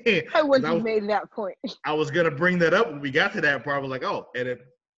saying. I wouldn't have made that point. I was going to bring that up when we got to that part. I was like, oh, and a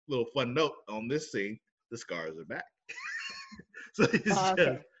little fun note on this scene, the scars are back. So it's just,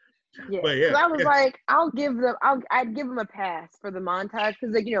 okay. Yeah. But yeah. So I was like, I'd give them a pass for the montage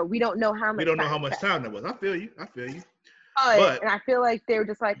because, like, we don't know how much. We don't know how much time that was. I feel you. And I feel like they were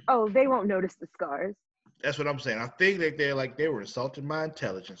just like, oh, they won't notice the scars. That's what I'm saying. I think that they were insulting my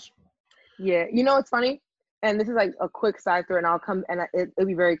intelligence. Yeah. It's funny, and this is like a quick side through, and I'll come and it'll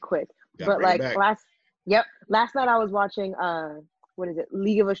be very quick. But like last night I was watching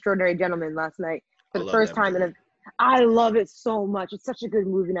League of Extraordinary Gentlemen last night for the first time I love it so much. It's such a good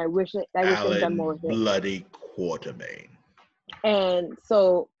movie, and I wish they'd done more with it. Bloody Quartermain. And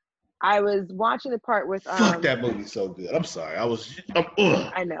so I was watching the part with fuck that movie's so good. I'm sorry. I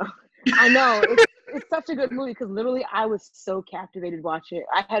know. It's such a good movie because literally I was so captivated watching it.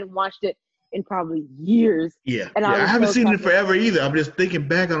 I hadn't watched it in probably years. Yeah. And I haven't seen it forever either. I'm just thinking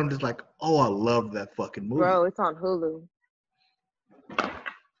back on it, I'm just like, oh, I love that fucking movie. Bro, it's on Hulu.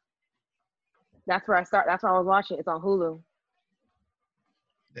 That's where I was watching. It's on Hulu.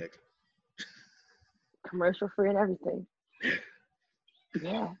 Next. Commercial free and everything.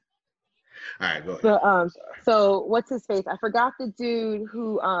 Yeah. All right, go ahead. But so what's his face? I forgot the dude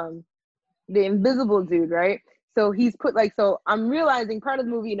who the invisible dude, right? So he's put so I'm realizing part of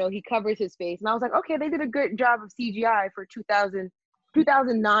the movie, he covers his face, and I was like, okay, they did a good job of CGI for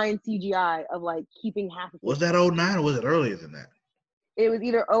 2009 CGI of like keeping half of it. Was that 09 or was it earlier than that? It was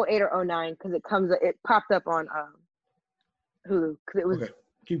either 08 or 09 because it popped up on Hulu because it was. Okay,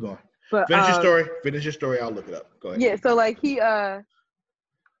 keep going. But Finish your story. I'll look it up. Go ahead. Yeah, so like he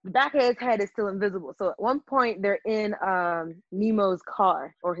the back of his head is still invisible. So at one point they're in Nemo's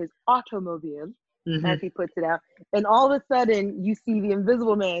car or his automobile, as he puts it out, and all of a sudden you see the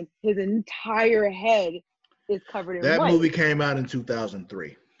Invisible Man. His entire head is covered in white. That movie came out in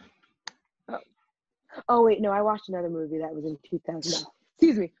 2003. Oh wait, no, I watched another movie that was in 2000.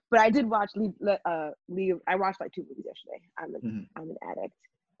 Excuse me, but I did watch League. I watched like 2 movies yesterday. I'm an addict.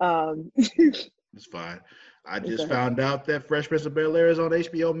 It's fine. I just found out that Fresh Prince of Bel-Air is on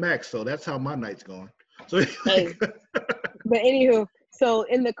HBO Max, so that's how my night's going. So, but anywho, so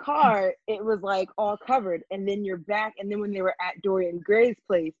in the car it was like all covered, and then you're back, and then when they were at Dorian Gray's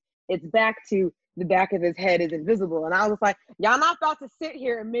place, it's back to the back of his head is invisible, and I was like, y'all not about to sit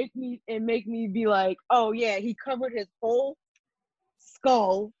here and make me be like, oh yeah, he covered his whole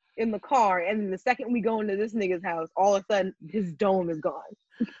skull in the car, and then the second we go into this nigga's house, all of a sudden his dome is gone.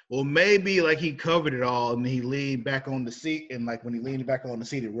 Well, maybe like he covered it all and he leaned back on the seat, and like when he leaned back on the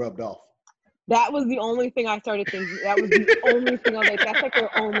seat, it rubbed off. That was the only thing I started thinking. That was the only thing I was like, that's like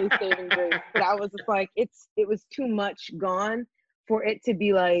their only saving grace. But I was just like, it was too much gone for it to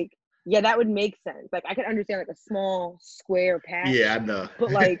be like, yeah, that would make sense. Like I could understand like a small square patch. Yeah, I know.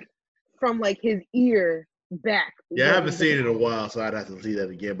 But like from like his ear back. Yeah, I haven't seen it in a while, so I'd have to see that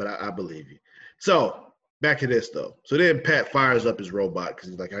again, but I believe you. So back to this though. So then Pat fires up his robot because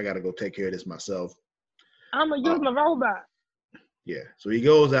he's like, I gotta go take care of this myself. I'm gonna use my robot. Yeah. So he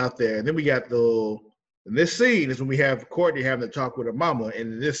goes out there, and then we got in this scene is when we have Courtney having to talk with her mama,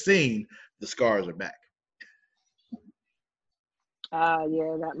 and in this scene, the scars are back.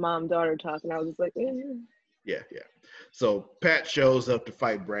 Yeah, that mom-daughter talking. I was just like, Yeah. So Pat shows up to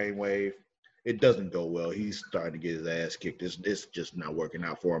fight Brainwave. It doesn't go well. He's starting to get his ass kicked. It's just not working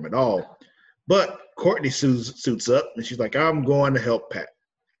out for him at all. But Courtney suits up, and she's like, I'm going to help Pat.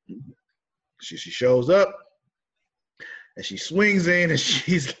 She shows up, and she swings in, and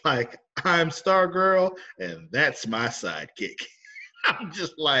she's like, I'm Stargirl, and that's my sidekick. I'm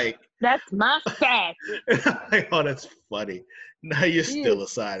just like, that's my sidekick. Like, oh, that's funny. Now you're still a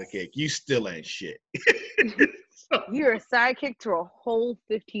sidekick. You still ain't shit. You're a sidekick to a whole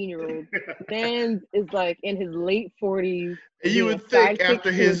 15-year-old. Man is like in his late 40s. And you would think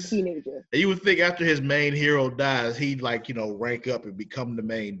after his main hero dies, he'd like, rank up and become the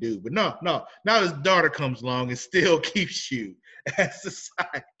main dude. But no. Now his daughter comes along and still keeps you as the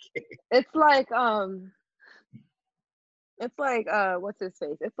sidekick. It's like what's his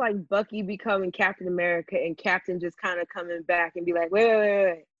face? It's like Bucky becoming Captain America and Captain just kind of coming back and be like,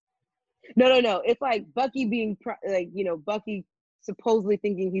 wait. No. It's like Bucky being Bucky supposedly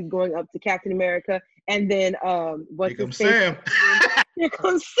thinking he's going up to Captain America, and then what's his face? Sam. Here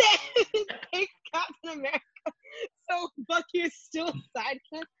comes Sam.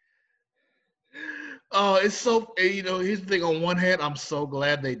 Oh, it's so, here's the thing. On one hand, I'm so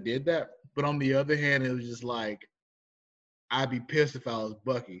glad they did that. But on the other hand, it was just like, I'd be pissed if I was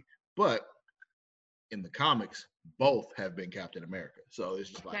Bucky. But in the comics, both have been Captain America. So it's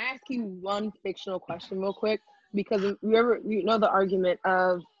just like. Can I ask you one fictional question real quick? Because the argument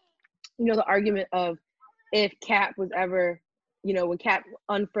of if Cap was ever, when Cap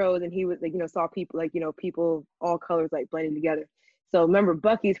unfroze and he was like, saw people like, people all colors like blending together. So remember,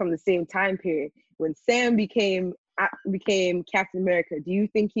 Bucky's from the same time period. When Sam became Captain America, do you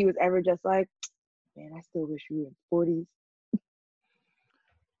think he was ever just like, man, I still wish we were in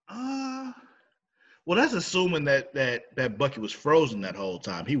the 40s? Well, that's assuming that Bucky was frozen that whole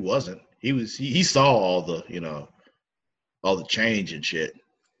time. He wasn't. He saw all the, all the change and shit.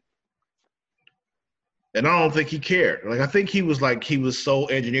 And I don't think he cared. Like, I think he was so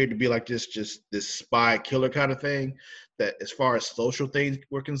engineered to be like this spy killer kind of thing that as far as social things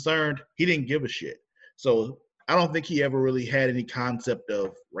were concerned, he didn't give a shit. So I don't think he ever really had any concept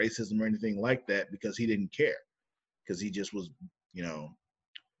of racism or anything like that because he didn't care. Because he just was,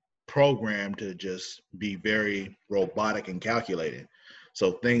 programmed to just be very robotic and calculated.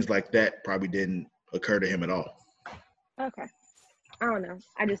 So things like that probably didn't occur to him at all. Okay. I don't know.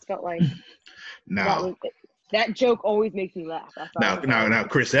 I just felt like now that joke always makes me laugh. Now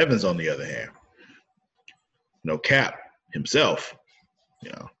Chris Evans, on the other hand, Cap himself,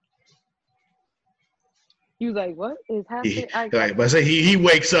 he was like, "What is happening?" But I say he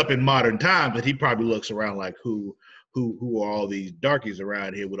wakes up in modern times, and he probably looks around like, who are all these darkies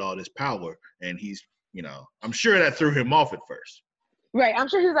around here with all this power? And he's, I'm sure that threw him off at first. Right. I'm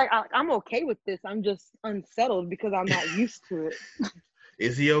sure he was like, I'm okay with this. I'm just unsettled because I'm not used to it.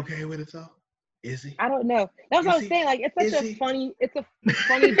 Is he okay with it though? Is he? I don't know. That's what I was saying. Like, it's a funny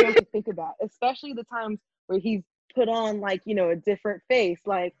joke to think about, especially the times where he's put on like, a different face,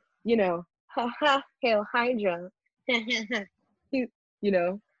 like, haha, Hail Hydra,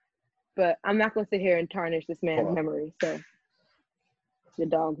 But I'm not gonna sit here and tarnish this man's memory. So the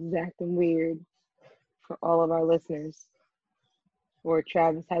dog is acting weird for all of our listeners. Or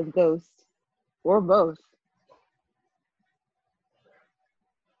Travis has ghosts, or both.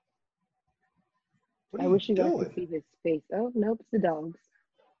 I wish you guys could see his face. Oh, nope, it's the dogs.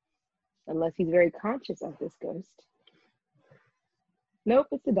 Unless he's very conscious of this ghost. Nope,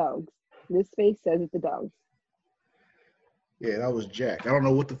 it's the dogs. This face says it's the dogs. Yeah, that was Jack. I don't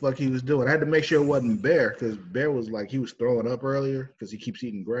know what the fuck he was doing. I had to make sure it wasn't Bear, because Bear was like, he was throwing up earlier because he keeps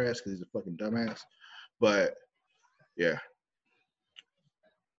eating grass because he's a fucking dumbass. But, yeah.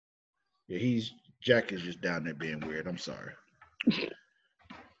 Yeah, Jack is just down there being weird. I'm sorry.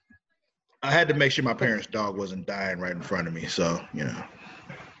 I had to make sure my parents' dog wasn't dying right in front of me, so,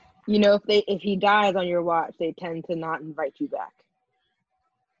 if he dies on your watch, they tend to not invite you back.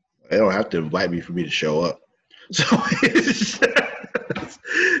 They don't have to invite me for me to show up. So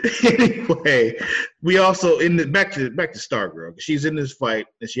anyway, we also back to Stargirl. She's in this fight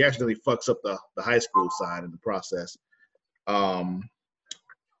and she accidentally fucks up the high school sign in the process.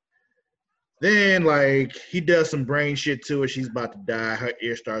 Then like he does some brain shit to her. She's about to die. Her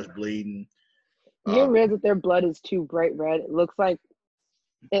ear starts bleeding. You realize that their blood is too bright red. It looks like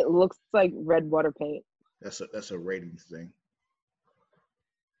red water paint. That's a ratings thing.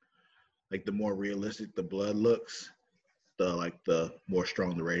 Like the more realistic the blood looks, the more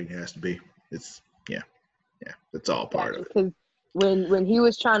strong the rating has to be. It's it's all part of it. Because when he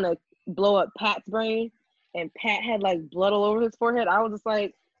was trying to blow up Pat's brain and Pat had like blood all over his forehead, I was just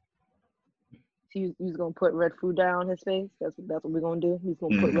like, he's gonna put red food down on his face. That's what we're gonna do. He's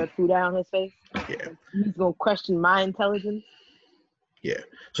gonna put red food down on his face. Yeah. He's gonna question my intelligence. Yeah.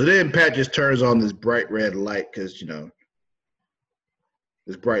 So then Pat just turns on this bright red light because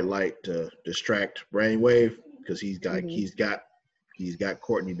this bright light to distract Brainwave because he's got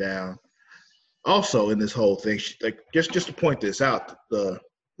Courtney down. Also in this whole thing, just to point this out, the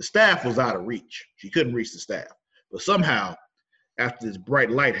staff was out of reach. She couldn't reach the staff, but somehow after this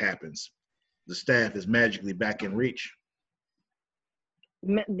bright light happens, the staff is magically back in reach.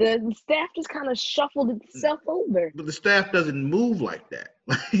 The staff just kind of shuffled itself over. But the staff doesn't move like that.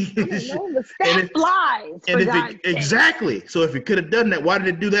 The staff flies. Exactly. So if it could have done that, why did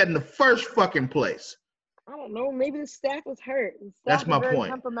it do that in the first fucking place? I don't know. Maybe the staff was hurt. That's my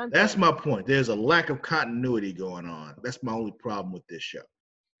point. That's my point. There's a lack of continuity going on. That's my only problem with this show.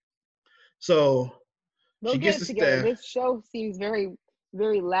 So she gets together. This show seems very,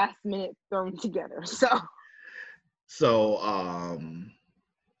 very last minute thrown together.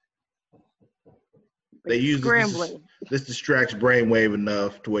 They use this distracts Brainwave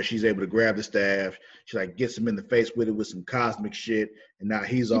enough to where she's able to grab the staff. She like gets him in the face with it with some cosmic shit, and now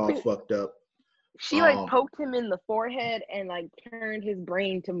he's all fucked up. She like poked him in the forehead and like turned his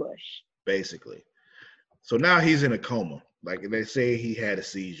brain to mush. Basically. So now he's in a coma. Like they say he had a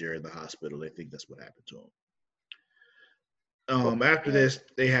seizure in the hospital. They think that's what happened to him. After this,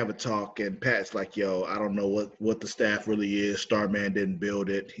 they have a talk, and Pat's like, yo, I don't know what the staff really is. Starman didn't build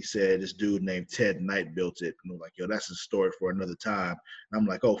it. He said this dude named Ted Knight built it. And I'm like, yo, that's a story for another time. And I'm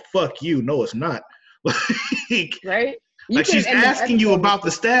like, oh, fuck you. No, it's not. Right? Like she's asking you about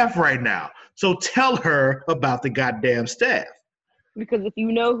the staff right now. So tell her about the goddamn staff. Because if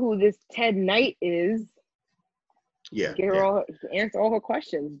you know who this Ted Knight is, answer all her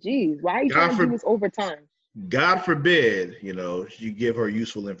questions. Jeez, why are you trying to do this over time? God forbid, you give her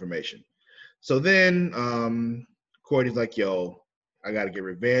useful information. So then Courtney's like, yo, I got to get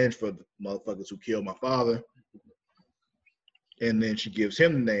revenge for the motherfuckers who killed my father. And then she gives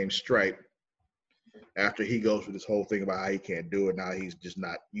him the name S.T.R.I.P.E. after he goes through this whole thing about how he can't do it. Now he's just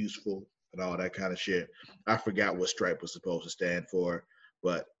not useful and all that kind of shit. I forgot what S.T.R.I.P.E. was supposed to stand for,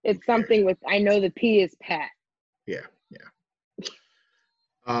 but it's something with, I know the P is Pat. Yeah.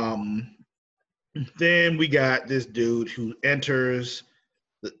 Then we got this dude who enters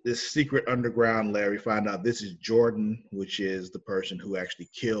this secret underground lair. We find out this is Jordan, which is the person who actually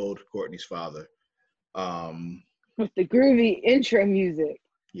killed Courtney's father. With the groovy intro music.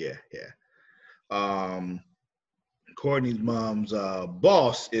 Yeah. Courtney's mom's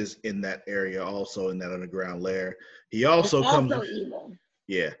boss is in that area, also in that underground lair. He also comes. Also evil.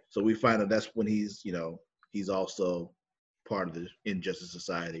 Yeah, so we find out that's when he's also part of the Injustice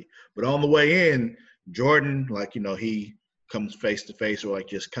Society. But on the way in, Jordan, he comes face to face or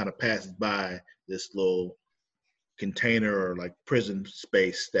just kind of passes by this little container or prison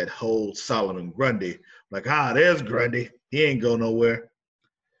space that holds Solomon Grundy. Like, there's Grundy. He ain't go nowhere.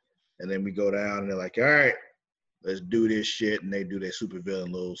 And then we go down and they're like, all right, let's do this shit. And they do their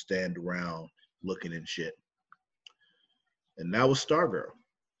supervillain little stand around looking and shit. And that was Stargirl.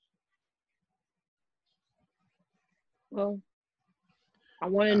 Well, I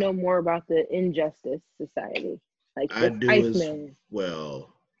want to know more about the Injustice Society. Like I do Iceman. as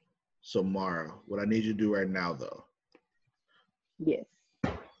well. So Mara, what I need you to do right now, though. Yes.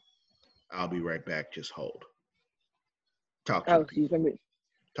 I'll be right back. Just hold. Talk to people.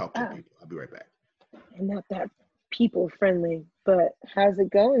 I'll be right back. I'm not that people friendly, but how's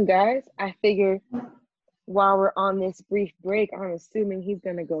it going, guys? I figure while we're on this brief break, I'm assuming he's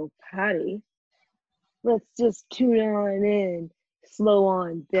gonna go potty. Let's just tune on in, slow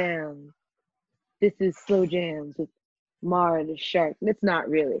on down. This is Slow Jams with Mara the Shark. It's not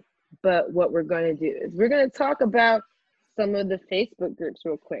really, but what we're going to do is we're going to talk about some of the Facebook groups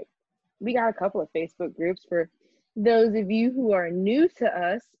real quick. We got a couple of Facebook groups for those of you who are new to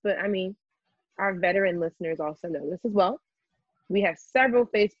us, but I mean, our veteran listeners also know this as well. We have several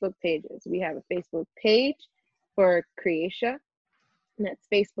Facebook pages. We have a Facebook page for Creatia, and that's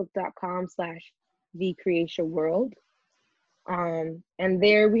facebook.com/The Creatia World. And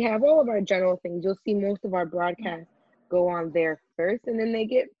there we have all of our general things. You'll see most of our broadcasts go on there first, and then they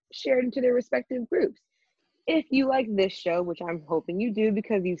get shared into their respective groups. If you like this show, which I'm hoping you do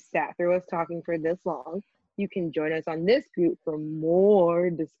because you sat through us talking for this long, you can join us on this group for more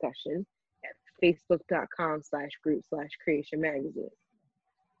discussion at facebook.com/group/Creation Magazine.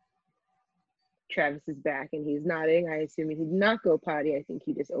 Travis is back and he's nodding. I assume he did not go potty. I think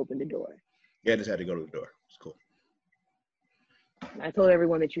he just opened the door. Yeah, I just had to go to the door. It's cool. I told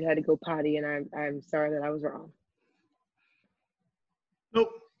everyone that you had to go potty, and I'm sorry that I was wrong. Nope.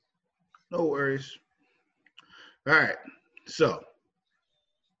 No worries. All right. So,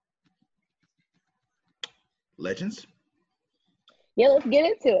 Legends? Yeah, let's get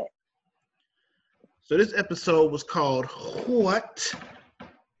into it. So this episode was called What?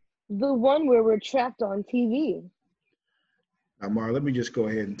 The one where we're trapped on TV. Now, Mara, let me just go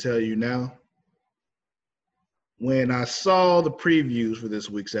ahead and tell you now. When I saw the previews for this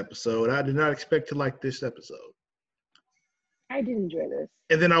week's episode, I did not expect to like this episode. I did enjoy this.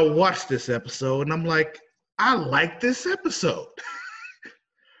 And then I watched this episode, and I'm like, I like this episode.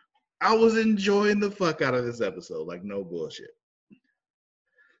 I was enjoying the fuck out of this episode, like no bullshit.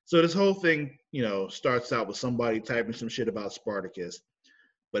 So this whole thing, starts out with somebody typing some shit about Spartacus.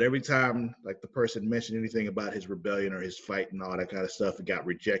 But every time, the person mentioned anything about his rebellion or his fight and all that kind of stuff, it got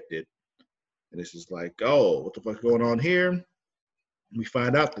rejected. And it's just like, oh, what the fuck's going on here? We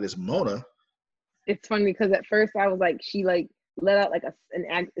find out that it's Mona. It's funny because at first I was like, she let out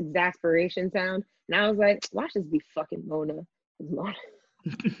an exasperation sound. And I was like, watch this be fucking Mona. It's Mona.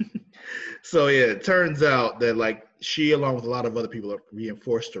 So yeah, it turns out that she, along with a lot of other people, are being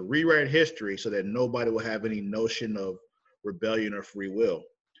forced to rewrite history so that nobody will have any notion of rebellion or free will.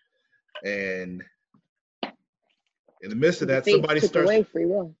 And in the midst of that, face somebody took starts away free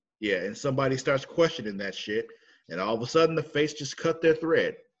will. Yeah, and somebody starts questioning that shit, and all of a sudden the face just cut their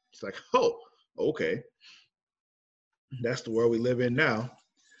thread. It's like, oh, okay, that's the world we live in now.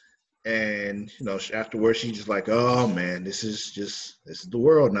 And afterwards she's just like, oh man, this is the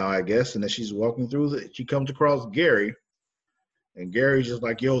world now, I guess. And then she's walking through she comes across Gary, and Gary's just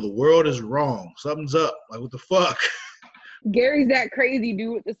like, yo, the world is wrong. Something's up. Like, what the fuck? Gary's that crazy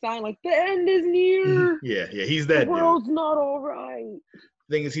dude with the sign like, the end is near. Yeah, he's that dude. The world's not all right.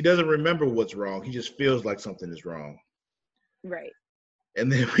 Thing is, he doesn't remember what's wrong. He just feels like something is wrong. Right. And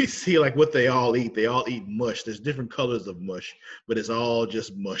then we see like what they all eat. They all eat mush. There's different colors of mush, but it's all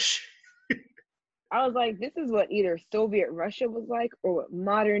just mush. I was like, this is what either Soviet Russia was like or what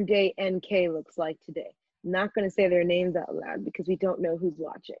modern day NK looks like today. I'm not going to say their names out loud because we don't know who's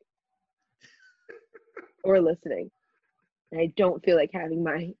watching or listening. And I don't feel like having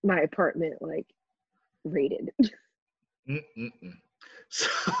my apartment like rated.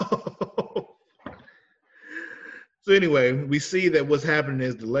 So anyway, we see that what's happening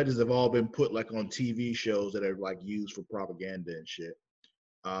is the legends have all been put like on TV shows that are like used for propaganda and shit.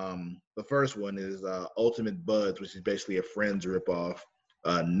 The first one is Ultimate Buds, which is basically a Friends ripoff.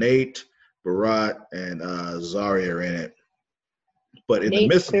 Nate, Barat, and Zari are in it. But in Nate's the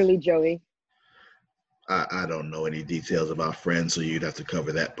midst clearly Joey. I don't know any details about Friends, so you'd have to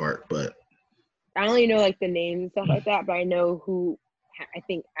cover that part. But I only know like the names and stuff like that, but I know who. I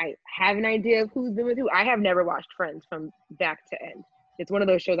think I have an idea of who's been with who. I have never watched Friends from back to end. It's one of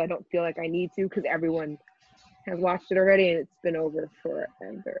those shows I don't feel like I need to because everyone has watched it already and it's been over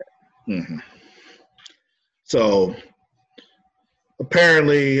forever. Mm-hmm. So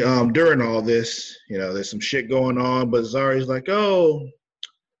apparently during all this, there's some shit going on, but Zari's like, oh,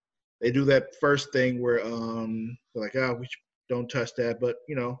 they do that first thing where they're like, oh, we don't touch that, but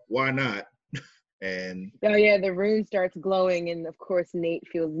why not? And oh yeah, the rune starts glowing, and of course Nate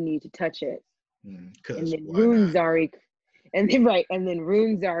feels the need to touch it. And then Rune Zari, and then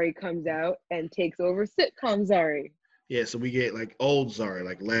Rune Zari comes out and takes over sitcom Zari. Yeah, so we get like old Zari,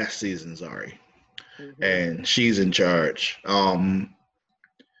 like last season Zari, and she's in charge. But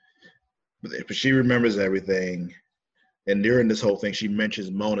she remembers everything, and during this whole thing, she mentions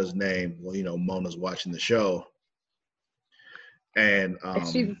Mona's name. Well, Mona's watching the show, and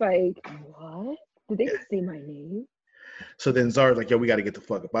she's like, "What? Did they just say my name?" So then Zara's like, yo, we got to get the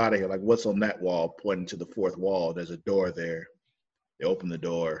fuck up out of here. Like, what's on that wall? Pointing to the fourth wall. There's a door there. They open the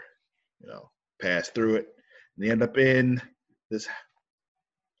door, pass through it. And they end up in this.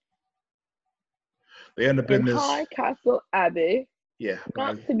 High Castle Abbey. Yeah.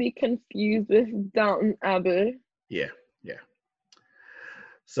 Not to be confused with Downton Abbey. Yeah.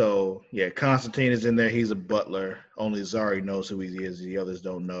 So, Constantine is in there. He's a butler. Only Zari knows who he is. The others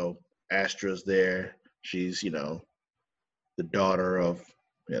don't know. Astra's there. She's, the daughter of,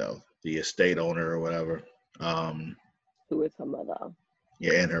 the estate owner or whatever. Who is her mother?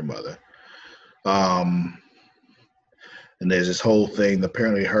 Yeah, and her mother. And there's this whole thing.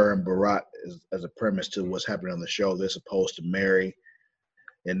 Apparently, her and Barat, as a premise to what's happening on the show, they're supposed to marry,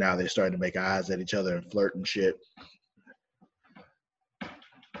 and now they're starting to make eyes at each other and flirt and shit.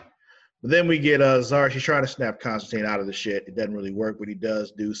 But then we get Zara. She's trying to snap Constantine out of the shit. It doesn't really work, but he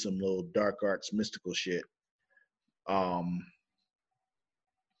does do some little dark arts, mystical shit. Then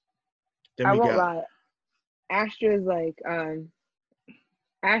I won't lie. Astra's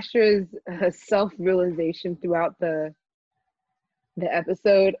self-realization throughout the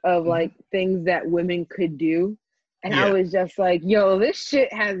episode of like things that women could do, and I was just like, yo, this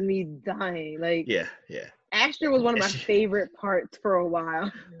shit has me dying. Like, yeah. Astra was one of my favorite parts for a while.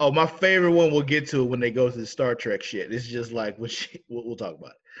 Oh, my favorite one, we'll get to it when they go to the Star Trek shit. It's just like, we'll talk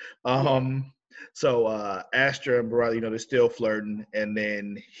about it. So Astra and Barat, they're still flirting, and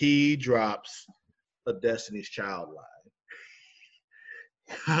then he drops a Destiny's Child line.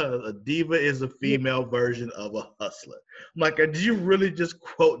 A diva is a female version of a hustler. I'm like, did you really just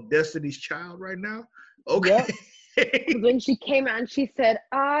quote Destiny's Child right now? Okay. Yep. When she came out and she said,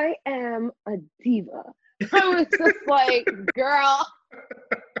 I am a diva. I was just like, girl,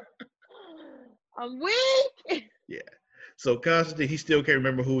 I'm weak. Yeah. So Constantine, he still can't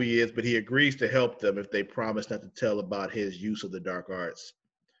remember who he is, but he agrees to help them if they promise not to tell about his use of the dark arts.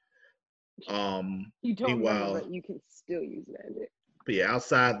 You don't remember, but you can still use magic. But yeah,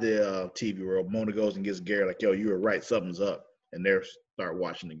 outside the TV world, Mona goes and gets Gary like, yo, you were right, something's up. And they start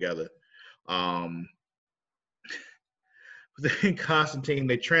watching together. Then Constantine,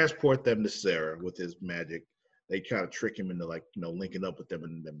 they transport them to Sarah with his magic. They try to trick him into linking up with them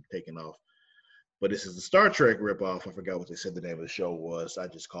and them taking off. But this is the Star Trek ripoff. I forgot what they said the name of the show was. I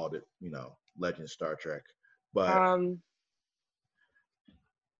just called it, Legend Star Trek. But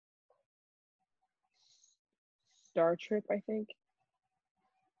S.T.R.I.P.E, I think.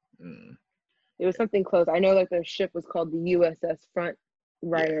 It was something close. I know the ship was called the USS Front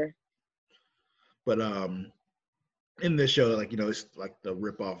Rider. Yeah. But in this show, it's like the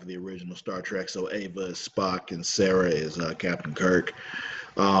ripoff of the original Star Trek. So Ava is Spock and Sarah is Captain Kirk.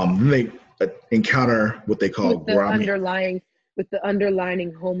 They encounter what they call with the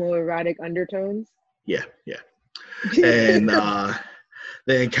underlining homoerotic undertones. Yeah. And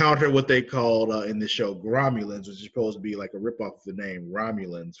they encounter what they called in the show Gromulans, which is supposed to be like a ripoff of the name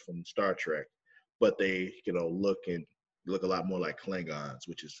Romulans from Star Trek, but they look a lot more like Klingons,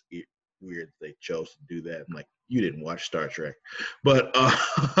 which is weird they chose to do that. I'm like, you didn't watch Star Trek. But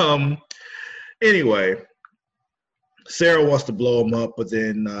anyway, Sarah wants to blow him up, but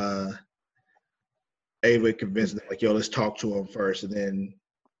then Ava convinces them, like, yo, let's talk to him first. And then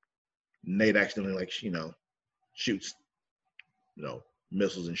Nate accidentally, shoots,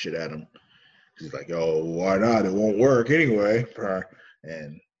 missiles and shit at him. He's like, yo, why not? It won't work anyway.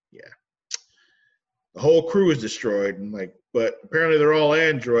 And yeah. The whole crew is destroyed. And but apparently they're all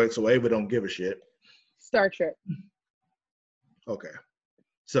androids, so Ava don't give a shit. Star Trek. Okay.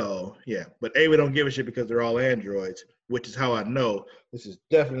 So, yeah. But Ava don't give a shit because they're all androids, which is how I know this is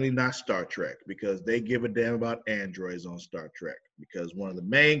definitely not Star Trek, because they give a damn about androids on Star Trek. Because one of the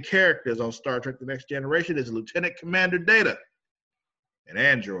main characters on Star Trek The Next Generation is Lieutenant Commander Data, an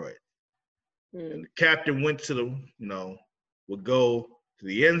android. And the captain went to would go to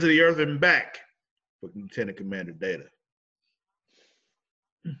the ends of the earth and back for Lieutenant Commander Data.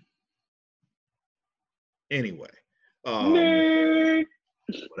 Anyway, whatever,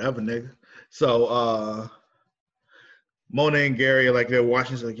 nigga. So Mona and Gary are they're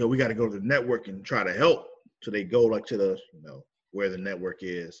watching, so yo, we got to go to the network and try to help. So they go to the where the network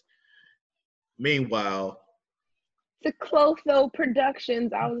is. Meanwhile, the Clotho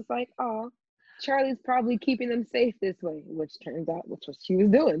Productions. I was like, oh, Charlie's probably keeping them safe this way, which turns out which what she was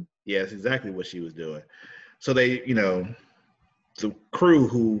doing. Yes, exactly what she was doing. So they, the crew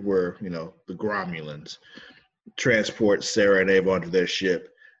who were, the Gromulans, transport Sarah and Ava onto their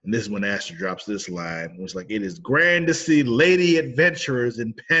ship. And this is when Astor drops this line. It was like, it is grand to see lady adventurers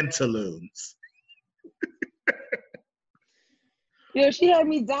in pantaloons. She had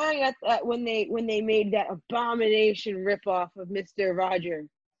me dying at that when they made that abomination ripoff of Mr. Roger.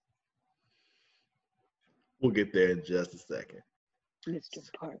 We'll get there in just a second. Mr.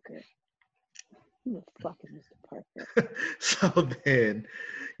 Parker. Who the fuck is Mr. Parker? So then,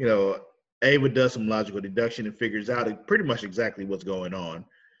 Ava does some logical deduction and figures out pretty much exactly what's going on.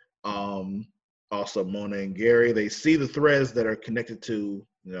 Also, Mona and Gary, they see the threads that are connected to,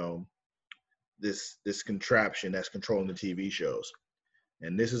 this contraption that's controlling the TV shows.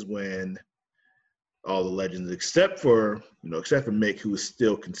 And this is when all the legends, except for Mick, who is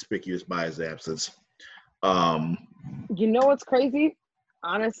still conspicuous by his absence. You know what's crazy?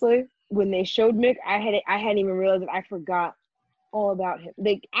 Honestly, when they showed Mick, I hadn't even realized that I forgot all about him.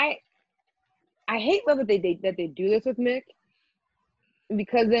 I hate that they do this with Mick,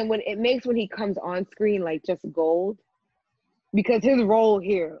 because then when he comes on screen just gold, because his role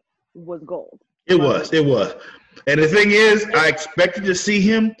here was gold. It was. And the thing is, I expected to see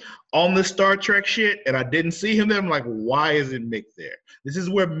him on the Star Trek shit, and I didn't see him there. I'm like, why isn't Mick there? This is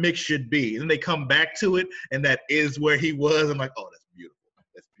where Mick should be. And then they come back to it, and that is where he was. I'm like, oh, that's beautiful.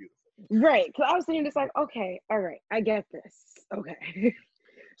 That's beautiful. Right. Because I was thinking just okay, all right, I get this. Okay.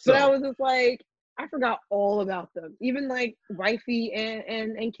 But I was just I forgot all about them. Even Wifey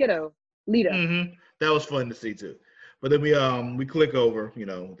and Kiddo, Lita. Mm-hmm. That was fun to see too. But then we click over,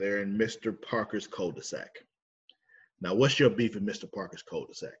 they're in Mr. Parker's cul-de-sac. Now, what's your beef in Mr. Parker's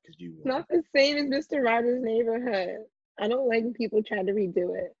cul-de-sac? Not the same as Mr. Rogers' Neighborhood. I don't like when people try to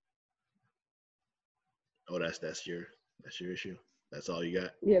redo it. Oh, that's your issue? That's all you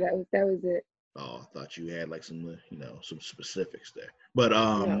got? Yeah, that was it. Oh, I thought you had some some specifics there. But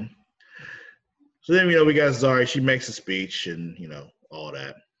No. So then we got Zari. She makes a speech and all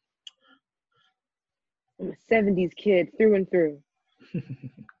that. I'm a 70s kid through and through.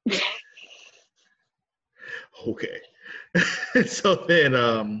 Okay. So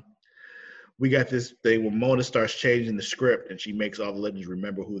then we got this thing where Mona starts changing the script and she makes all the legends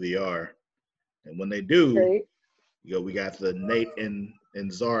remember who they are. And when they do, right. We got the Nate and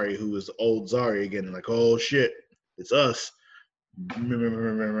Zari, who is old Zari again, and oh shit, it's us. He's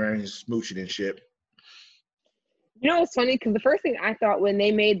smooching and shit. It's funny, because the first thing I thought when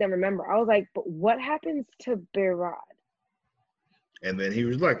they made them remember, I was like, but what happens to Behrad? And then he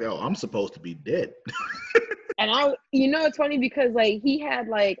was like, "Oh, I'm supposed to be dead." And it's funny because like he had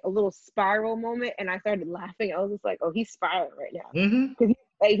like a little spiral moment, and I started laughing. I was just like, "Oh, he's spiraling right now," because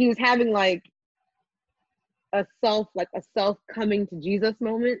he was having like a self coming to Jesus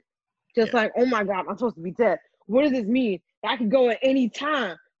moment, just like, "Oh my God, I'm supposed to be dead. What does this mean? I could go at any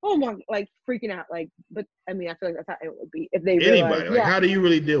time." Oh my, like freaking out. Like, but I mean, I feel like that's how it would be if they realized. Anybody, like, how do you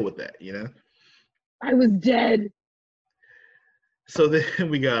really deal with that? You know, I was dead. So then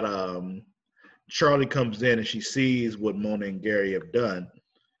we got Charlie comes in and she sees what Mona and Gary have done,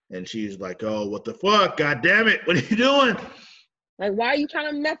 and she's like, "Oh, what the fuck? God damn it! What are you doing? Like, why are you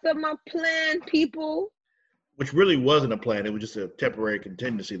trying to mess up my plan, people?" Which really wasn't a plan. It was just a temporary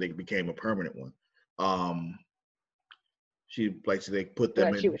contingency that became a permanent one. They put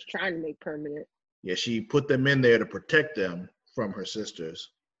them in. She was trying to make permanent. Yeah, she put them in there to protect them from her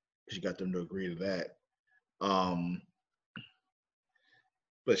sisters. She got them to agree to that.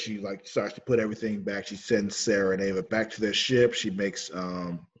 But she like starts to put everything back. She sends Sarah and Ava back to their ship. She makes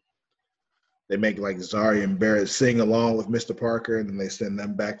they make like Zari and Barrett sing along with Mr. Parker, and then they send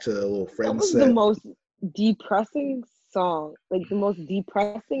them back to a little friend set. That was the most depressing song, like the most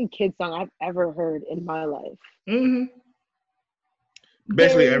depressing kid song I've ever heard in my life.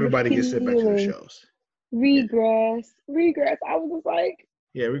 Basically, everybody gets sent back to their shows. Regress. I was just like,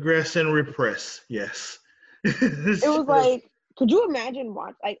 yeah, regress and repress. Yes. It was like, could you imagine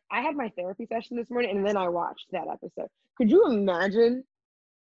I had my therapy session this morning, and then I watched that episode. Could you imagine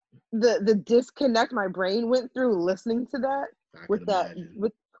the disconnect my brain went through listening to that with the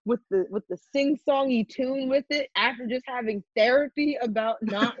sing-songy tune with it after just having therapy about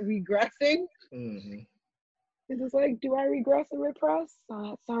not regressing? It's just like, do I regress and repress?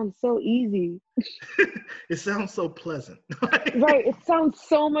 Oh, that sounds so easy. It sounds so pleasant. Right. It sounds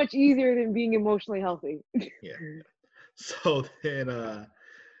so much easier than being emotionally healthy. Yeah. So then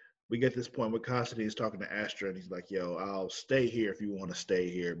we get this point where Constantine's talking to Astra, and he's like, "Yo, I'll stay here if you want to stay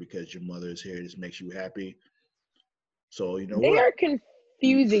here because your mother is here. This makes you happy." So they are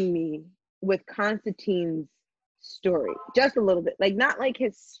confusing me with Constantine's story just a little bit. Like, not like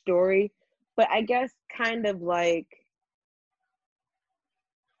his story, but I guess kind of like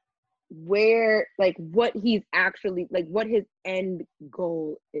where, like, what he's actually, like, what his end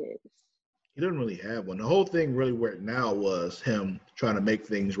goal is. He doesn't really have one. The whole thing really right now was him trying to make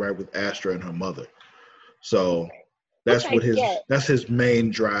things right with Astra and her mother. So that's that's his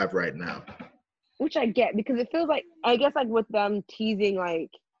main drive right now. Which I get, because it feels like, I guess, like with them teasing like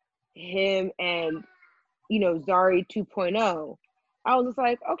him and Zari 2.0, I was just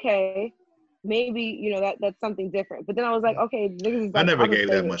like, okay, maybe that's something different. But then I was like, okay, niggas is like, I never gave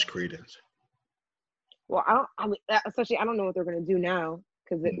that much credence. Well, I mean, especially I don't know what they're gonna do now,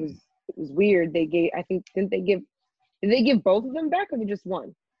 because it was weird. They gave, I think, did they give both of them back, or just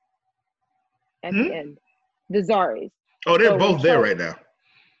one at the end? The Zaris. Oh, they're both there right now.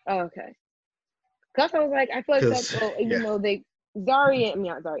 Oh, okay. Because I was like, I feel like that's, well, even though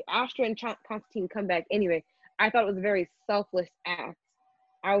Astra and Constantine come back anyway, I thought it was a very selfless act.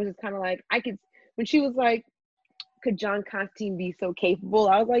 I was just kind of like, when she was like, could John Constantine be so capable?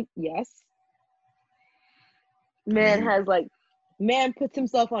 I was like, yes. Man puts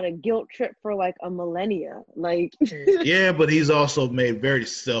himself on a guilt trip for like a millennia. Like, yeah, but he's also made very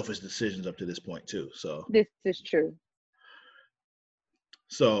selfish decisions up to this point too. So this is true.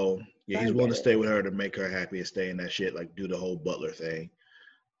 So yeah, he's willing to stay with her to make her happy and stay in that shit, like do the whole Butler thing.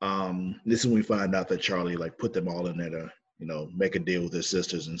 This is when we find out that Charlie like put them all in there to, make a deal with his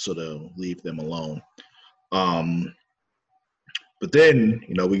sisters and sort of leave them alone. But then,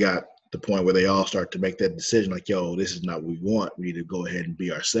 we got the point where they all start to make that decision, like, yo, this is not what we want. We need to go ahead and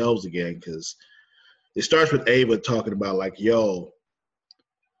be ourselves again, because it starts with Ava talking about like, yo,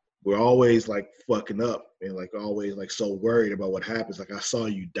 we're always like fucking up and like always like so worried about what happens. Like, I saw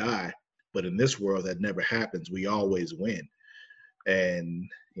you die, but in this world that never happens. We always win. And,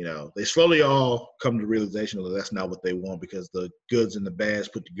 they slowly all come to the realization that that's not what they want, because the goods and the bads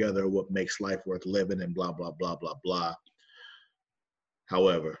put together are what makes life worth living and blah, blah, blah, blah, blah.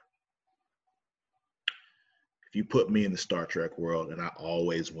 However, if you put me in the Star Trek world and I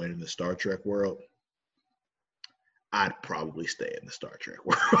always win in the Star Trek world, I'd probably stay in the Star Trek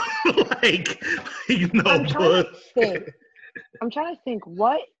world. I'm trying to think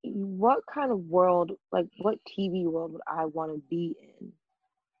what kind of world, like what TV world would I want to be in?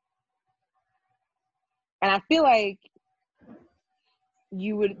 And I feel like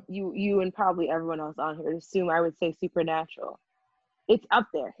you and probably everyone else on here assume I would say Supernatural. It's up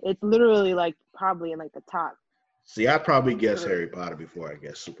there. It's literally like probably in like the top. See, I'd probably guess Harry Potter before I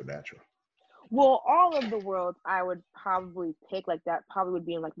guess Supernatural. Well, all of the worlds I would probably pick, like that probably would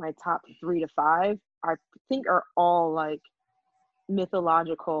be in like my top 3 to 5. I think are all like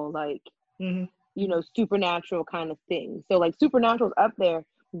mythological, like you know, supernatural kind of things. So like Supernatural's up there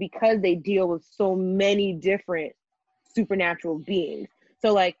because they deal with so many different supernatural beings.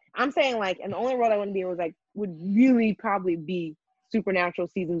 So like I'm saying like, and the only world I wouldn't be in was like would really probably be Supernatural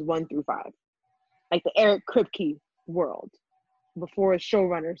seasons 1 through 5, like the Eric Kripke world before his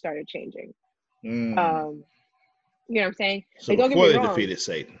showrunner started changing. You know what I'm saying? So like, don't before get me they wrong. defeated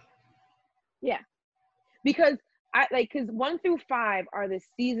Satan. Yeah, because I like because 1 through 5 are the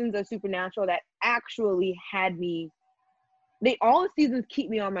seasons of Supernatural that actually had me. All the seasons keep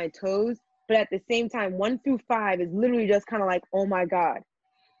me on my toes, but at the same time, 1 through 5 is literally just kind of like, oh my god,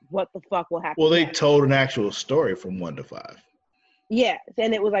 what the fuck will happen? Well, they next? told an actual story from 1 to 5. Yeah,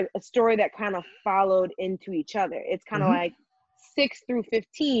 and it was like a story that kind of followed into each other. It's kind of like 6 through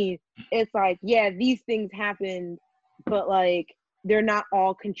 15. It's like, yeah, these things happened, but like they're not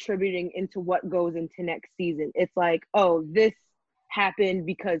all contributing into what goes into next season. It's like, oh, this happened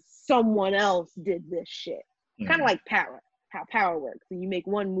because someone else did this shit. Kind of like Power, how Power works. So you make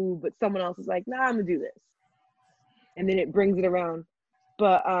one move, but someone else is like, nah, I'm gonna do this, and then it brings it around.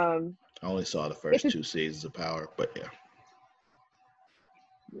 But I only saw the first 2 seasons of Power, but yeah.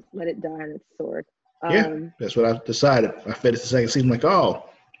 Let it die on its sword. Yeah, that's what I decided. I finished the second season, like, oh,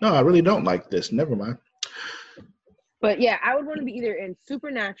 no, I really don't like this. Never mind. But yeah, I would want to be either in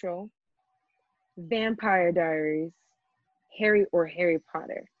Supernatural, Vampire Diaries, Harry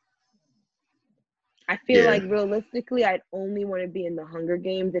Potter. I feel like realistically, I'd only want to be in the Hunger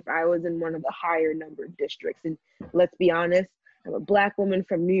Games if I was in one of the higher numbered districts. And let's be honest, I'm a Black woman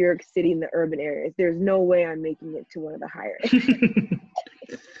from New York City in the urban areas. There's no way I'm making it to one of the higher.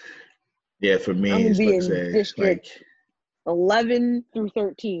 Yeah, for me, I'm gonna be like in District 11 through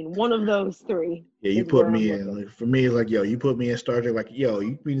 13. One of those 3. Yeah, you put me in. Like, for me, like, yo, you put me in Star Trek. Like, yo,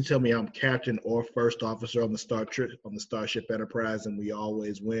 you mean to tell me I'm captain or first officer on the Starship Enterprise, and we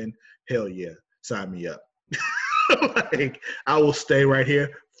always win? Hell yeah, sign me up. Like, I will stay right here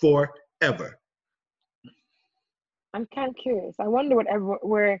forever. I'm kind of curious. I wonder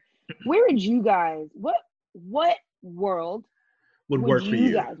where would you guys? What world would work for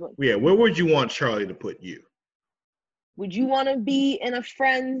you? Yeah, where would you want Charlie to put you? Would you want to be in a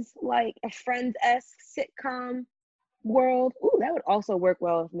Friends-esque sitcom world? Ooh, that would also work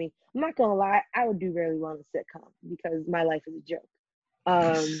well with me. I'm not gonna lie, I would do really well in a sitcom because my life is a joke.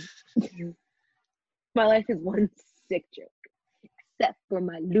 My life is one sick joke, except for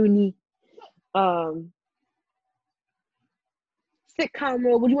my loony. Sitcom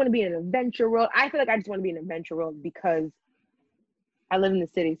world. Would you want to be in an adventure world? I feel like I just want to be in an adventure world because I live in the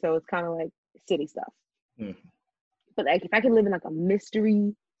city, so it's kind of like city stuff. But like, if I could live in like a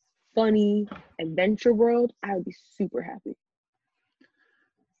mystery, funny adventure world, I would be super happy.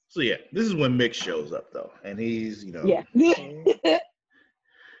 So yeah, this is when Mick shows up though, and he's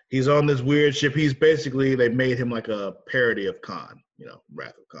he's on this weird ship. He's basically, they made him like a parody of Khan,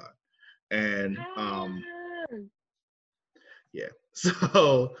 Wrath of Khan, and yeah.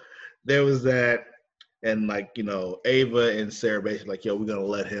 So there was that, and like Ava and Sarah basically like, yo, we're gonna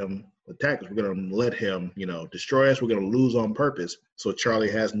let him attack us. We're gonna let him, destroy us. We're gonna lose on purpose. So Charlie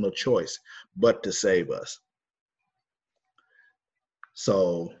has no choice but to save us.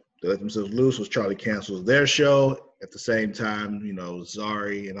 So they let themselves loose. So Charlie cancels their show. At the same time,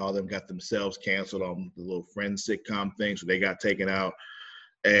 Zari and all them got themselves canceled on the little Friends sitcom thing. So they got taken out.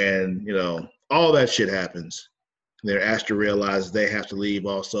 And, all that shit happens. They're asked to realize they have to leave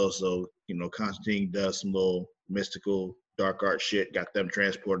also. So, Constantine does some little mystical dark art shit, got them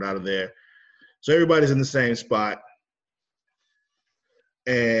transported out of there. So everybody's in the same spot.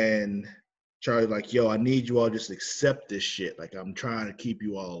 And Charlie's like, yo, I need you all to just accept this shit. Like, I'm trying to keep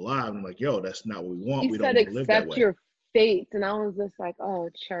you all alive. And I'm like, yo, that's not what we want. We don't want to live that way. Accept your fate. And I was just like, oh,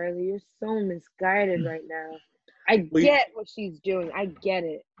 Charlie, you're so misguided right now. I get what she's doing. I get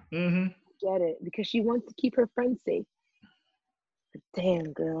it. I get it. Because she wants to keep her friends safe. But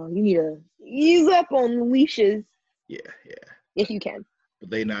damn, girl, you need to ease up on the leashes. Yeah. If you can. But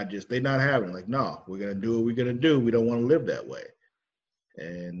they not having it. Like, no, we're going to do what we're going to do. We don't want to live that way.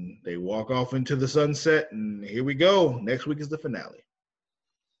 And they walk off into the sunset, and here we go. Next week is the finale.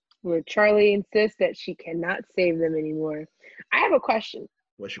 Where Charlie insists that she cannot save them anymore. I have a question.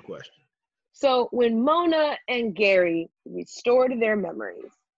 What's your question? So when Mona and Gary restored their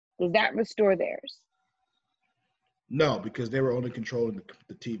memories, does that restore theirs? No, because they were only controlling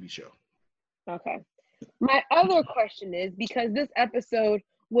the TV show. Okay. My other question is, because this episode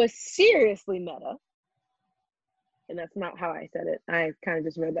was seriously meta, and that's not how I said it. I kind of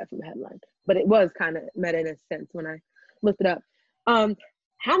just read that from the headline, but it was kind of meta in a sense when I looked it up.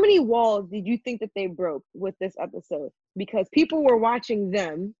 How many walls did you think that they broke with this episode? Because people were watching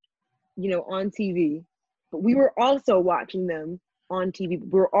them, on TV, but we were also watching them on TV.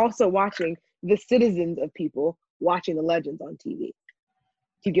 We were also watching the citizens of people watching the legends on TV.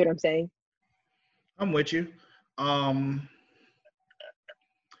 Do you get what I'm saying? I'm with you.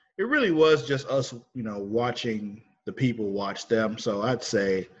 It really was just us, watching the people watch them. So I'd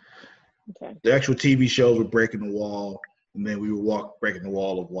say the actual TV shows were breaking the wall, and then we were breaking the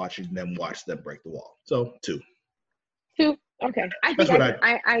wall of watching them watch them break the wall. So 2. 2. Okay. I think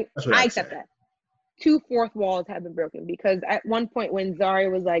I accept that. 2 fourth walls have been broken, because at one point when Zari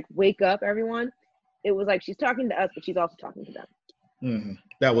was like, "Wake up, everyone," it was like she's talking to us, but she's also talking to them. Mm-hmm.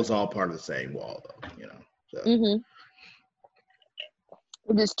 That was all part of the same wall, though. So. Mm-hmm.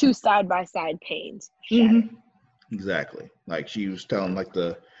 Just 2 side-by-side panes. Mm-hmm. Exactly. Like she was telling, like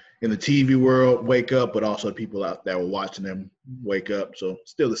in the TV world, wake up, but also people out there were watching them wake up. So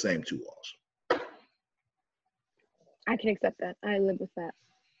still the same 2 walls. I can accept that. I live with that.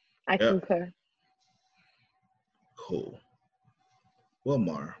 I concur. Cool. Well,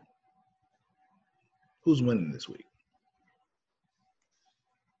 Mara, who's winning this week?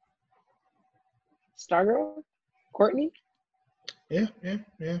 Stargirl? Courtney? Yeah.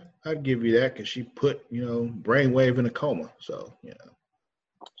 I'd give you that, because she put, Brainwave in a coma. So,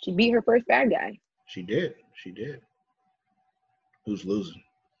 She beat her first bad guy. She did. Who's losing?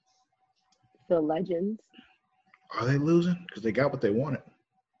 The legends. Are they losing? Because they got what they wanted.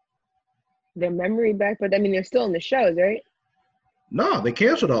 Their memory back, but I mean, they're still in the shows, right? No, they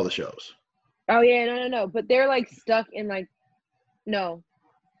canceled all the shows. Oh, yeah, no. But they're like stuck in like, no.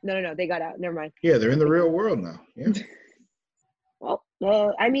 They got out. Never mind. Yeah, they're in the real world now. Yeah.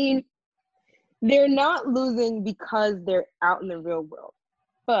 Well, I mean, they're not losing because they're out in the real world,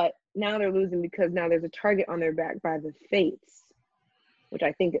 but now they're losing because now there's a target on their back by the Fates, which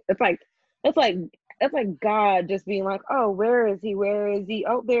I think it's like God just being like, oh, where is he?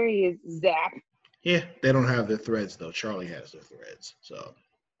 Oh, there he is. Zap. Yeah, they don't have their threads though. Charlie has their threads, so.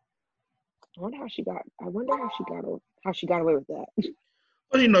 I wonder how she got away with that.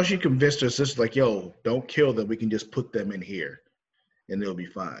 Well, she convinced her sister, like, yo, don't kill them. We can just put them in here, and they'll be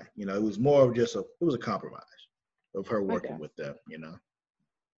fine. It was more of just it was a compromise of her working with them.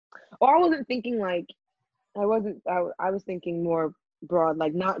 Well, I wasn't thinking like, I was thinking more broad,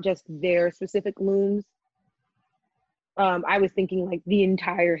 like not just their specific looms. I was thinking like the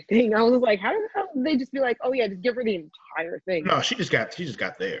entire thing. I was like, how did they just be like, oh yeah, just give her the entire thing? No, she just got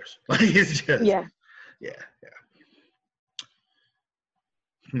theirs. Like it's just yeah.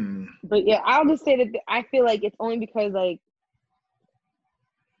 But yeah, I'll just say that I feel like it's only because like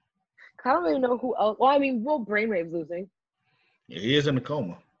I don't really know who else. Well, I mean, Brainwave's losing. Yeah, he is in a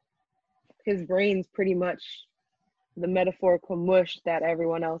coma. His brain's pretty much the metaphorical mush that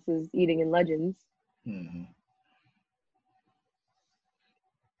everyone else is eating in Legends. Mm-hmm.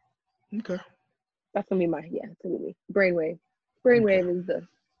 Okay. That's gonna be it's gonna be Brainwave. Brainwave is the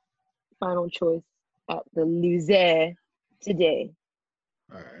final choice at the loser today.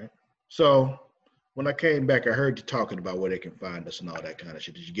 All right. So when I came back, I heard you talking about where they can find us and all that kind of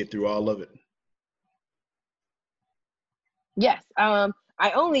shit. Did you get through all of it? Yes. I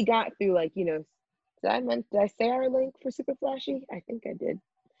only got through like, did I say our link for Super Flashy? I think I did.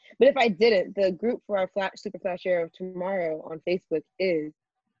 But if I didn't, the group for our Super Flash Arrow tomorrow on Facebook is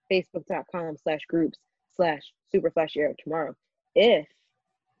facebook.com/groups/Super Flash Arrow tomorrow. If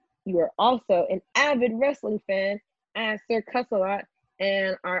you are also an avid wrestling fan, as Sir Cussalot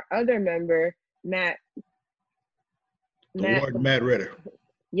and our other member, Matt Riddler.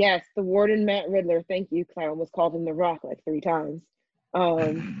 Yes, the Warden Matt Riddler. Thank you, because I almost called him The Rock like 3 times. Oh,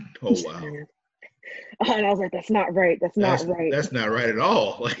 wow. And I was like, that's not right. That's not right. That's not right at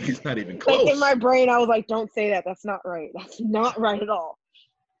all. Like, it's not even close. Like, in my brain, I was like, don't say that. That's not right. That's not right at all.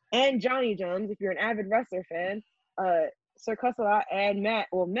 And Johnny Jones, if you're an avid wrestler fan, Sir Cussalot and Matt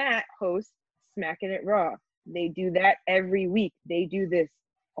hosts Smacking It Raw. They do that every week. They do this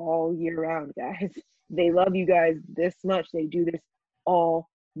all year round, guys. They love you guys this much. They do this all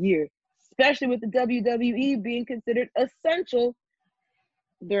year, especially with the WWE being considered essential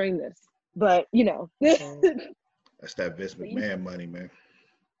during this. But that's that Vince McMahon money, man.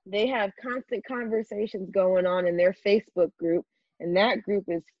 They have constant conversations going on in their Facebook group, and that group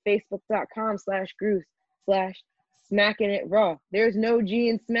is facebook.com/groups/smacking it raw. There's no G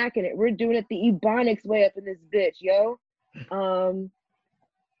in smacking it. We're doing it the Ebonics way up in this bitch, yo.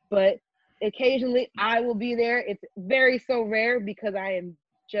 But occasionally I will be there. It's so rare because I am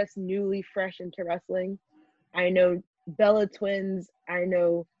just newly fresh into wrestling. I know Bella twins. I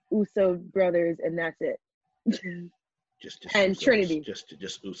know Uso brothers, and that's it. Just and Usos. Trinity. Just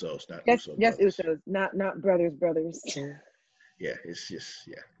Usos, not Just Uso just brothers. Usos, not brothers. Yeah, it's just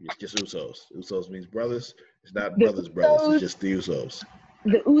Usos. Usos means brothers. It's not brothers. It's just the Usos.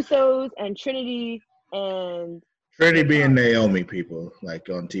 The Usos and Trinity and Trinity being Naomi, people. Like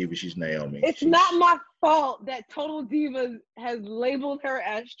on TV, she's Naomi. It's not my fault that Total Divas has labeled her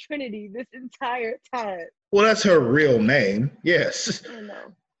as Trinity this entire time. Well, that's her real name. Yes. I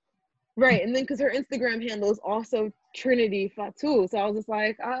know. Right, and then because her Instagram handle is also Trinity Fatu, so I was just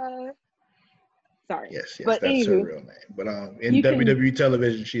like, sorry. Yes, but that's her real name. But in WWE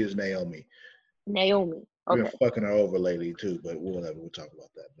television, she is Naomi. Naomi. Okay. We've been fucking her over lately too, but whatever. We'll talk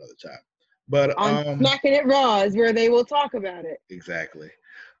about that another time. But on Smacking It Raw is where they will talk about it. Exactly.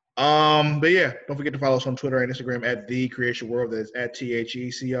 But yeah, don't forget to follow us on Twitter and Instagram at The Creation World. That is at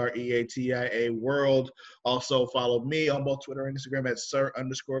THECREATIA World. Also follow me on both Twitter and Instagram at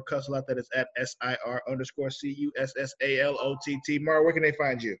Sir_Cussalot. That is at SIR_CUSSALOTT. Mara, where can they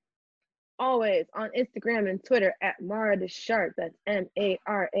find you? Always on Instagram and Twitter at Mara the Shark. That's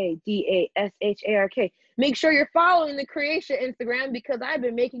MARADASHARK. Make sure you're following the Creation Instagram because I've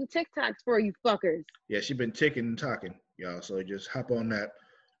been making TikToks for you fuckers. Yeah, she's been ticking and talking, y'all. So just hop on that.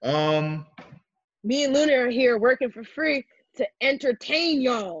 Me and Luna are here working for free to entertain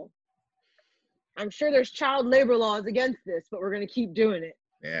y'all. I'm sure there's child labor laws against this, but we're gonna keep doing it.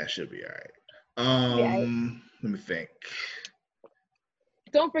 Yeah, it should be all right. Let me think.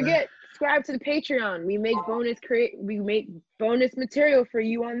 Don't forget, subscribe to the Patreon. We make bonus material for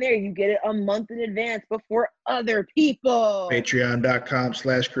you on there. You get it a month in advance before other people.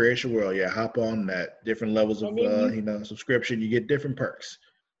 Patreon.com/Creation World. Yeah, hop on that. Different levels of subscription. You get different perks.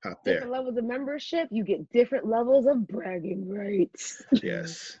 Hop there. Different levels of membership. You get different levels of bragging rights.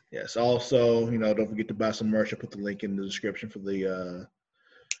 Yes. Also, don't forget to buy some merch. I'll put the link in the description for the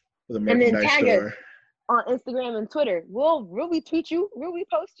merchandise store. On Instagram and Twitter. We'll retweet you. We'll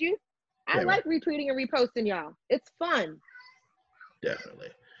repost you. I like retweeting and reposting y'all. It's fun. Definitely.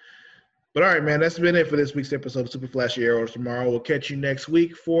 But all right, man, that's been it for this week's episode of Super Flashy Arrows Tomorrow. We'll catch you next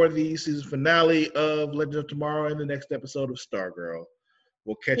week for the season finale of Legend of Tomorrow and the next episode of Stargirl.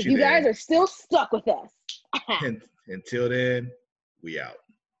 We'll catch you then. You guys are still stuck with us. Until then, we out.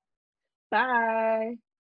 Bye.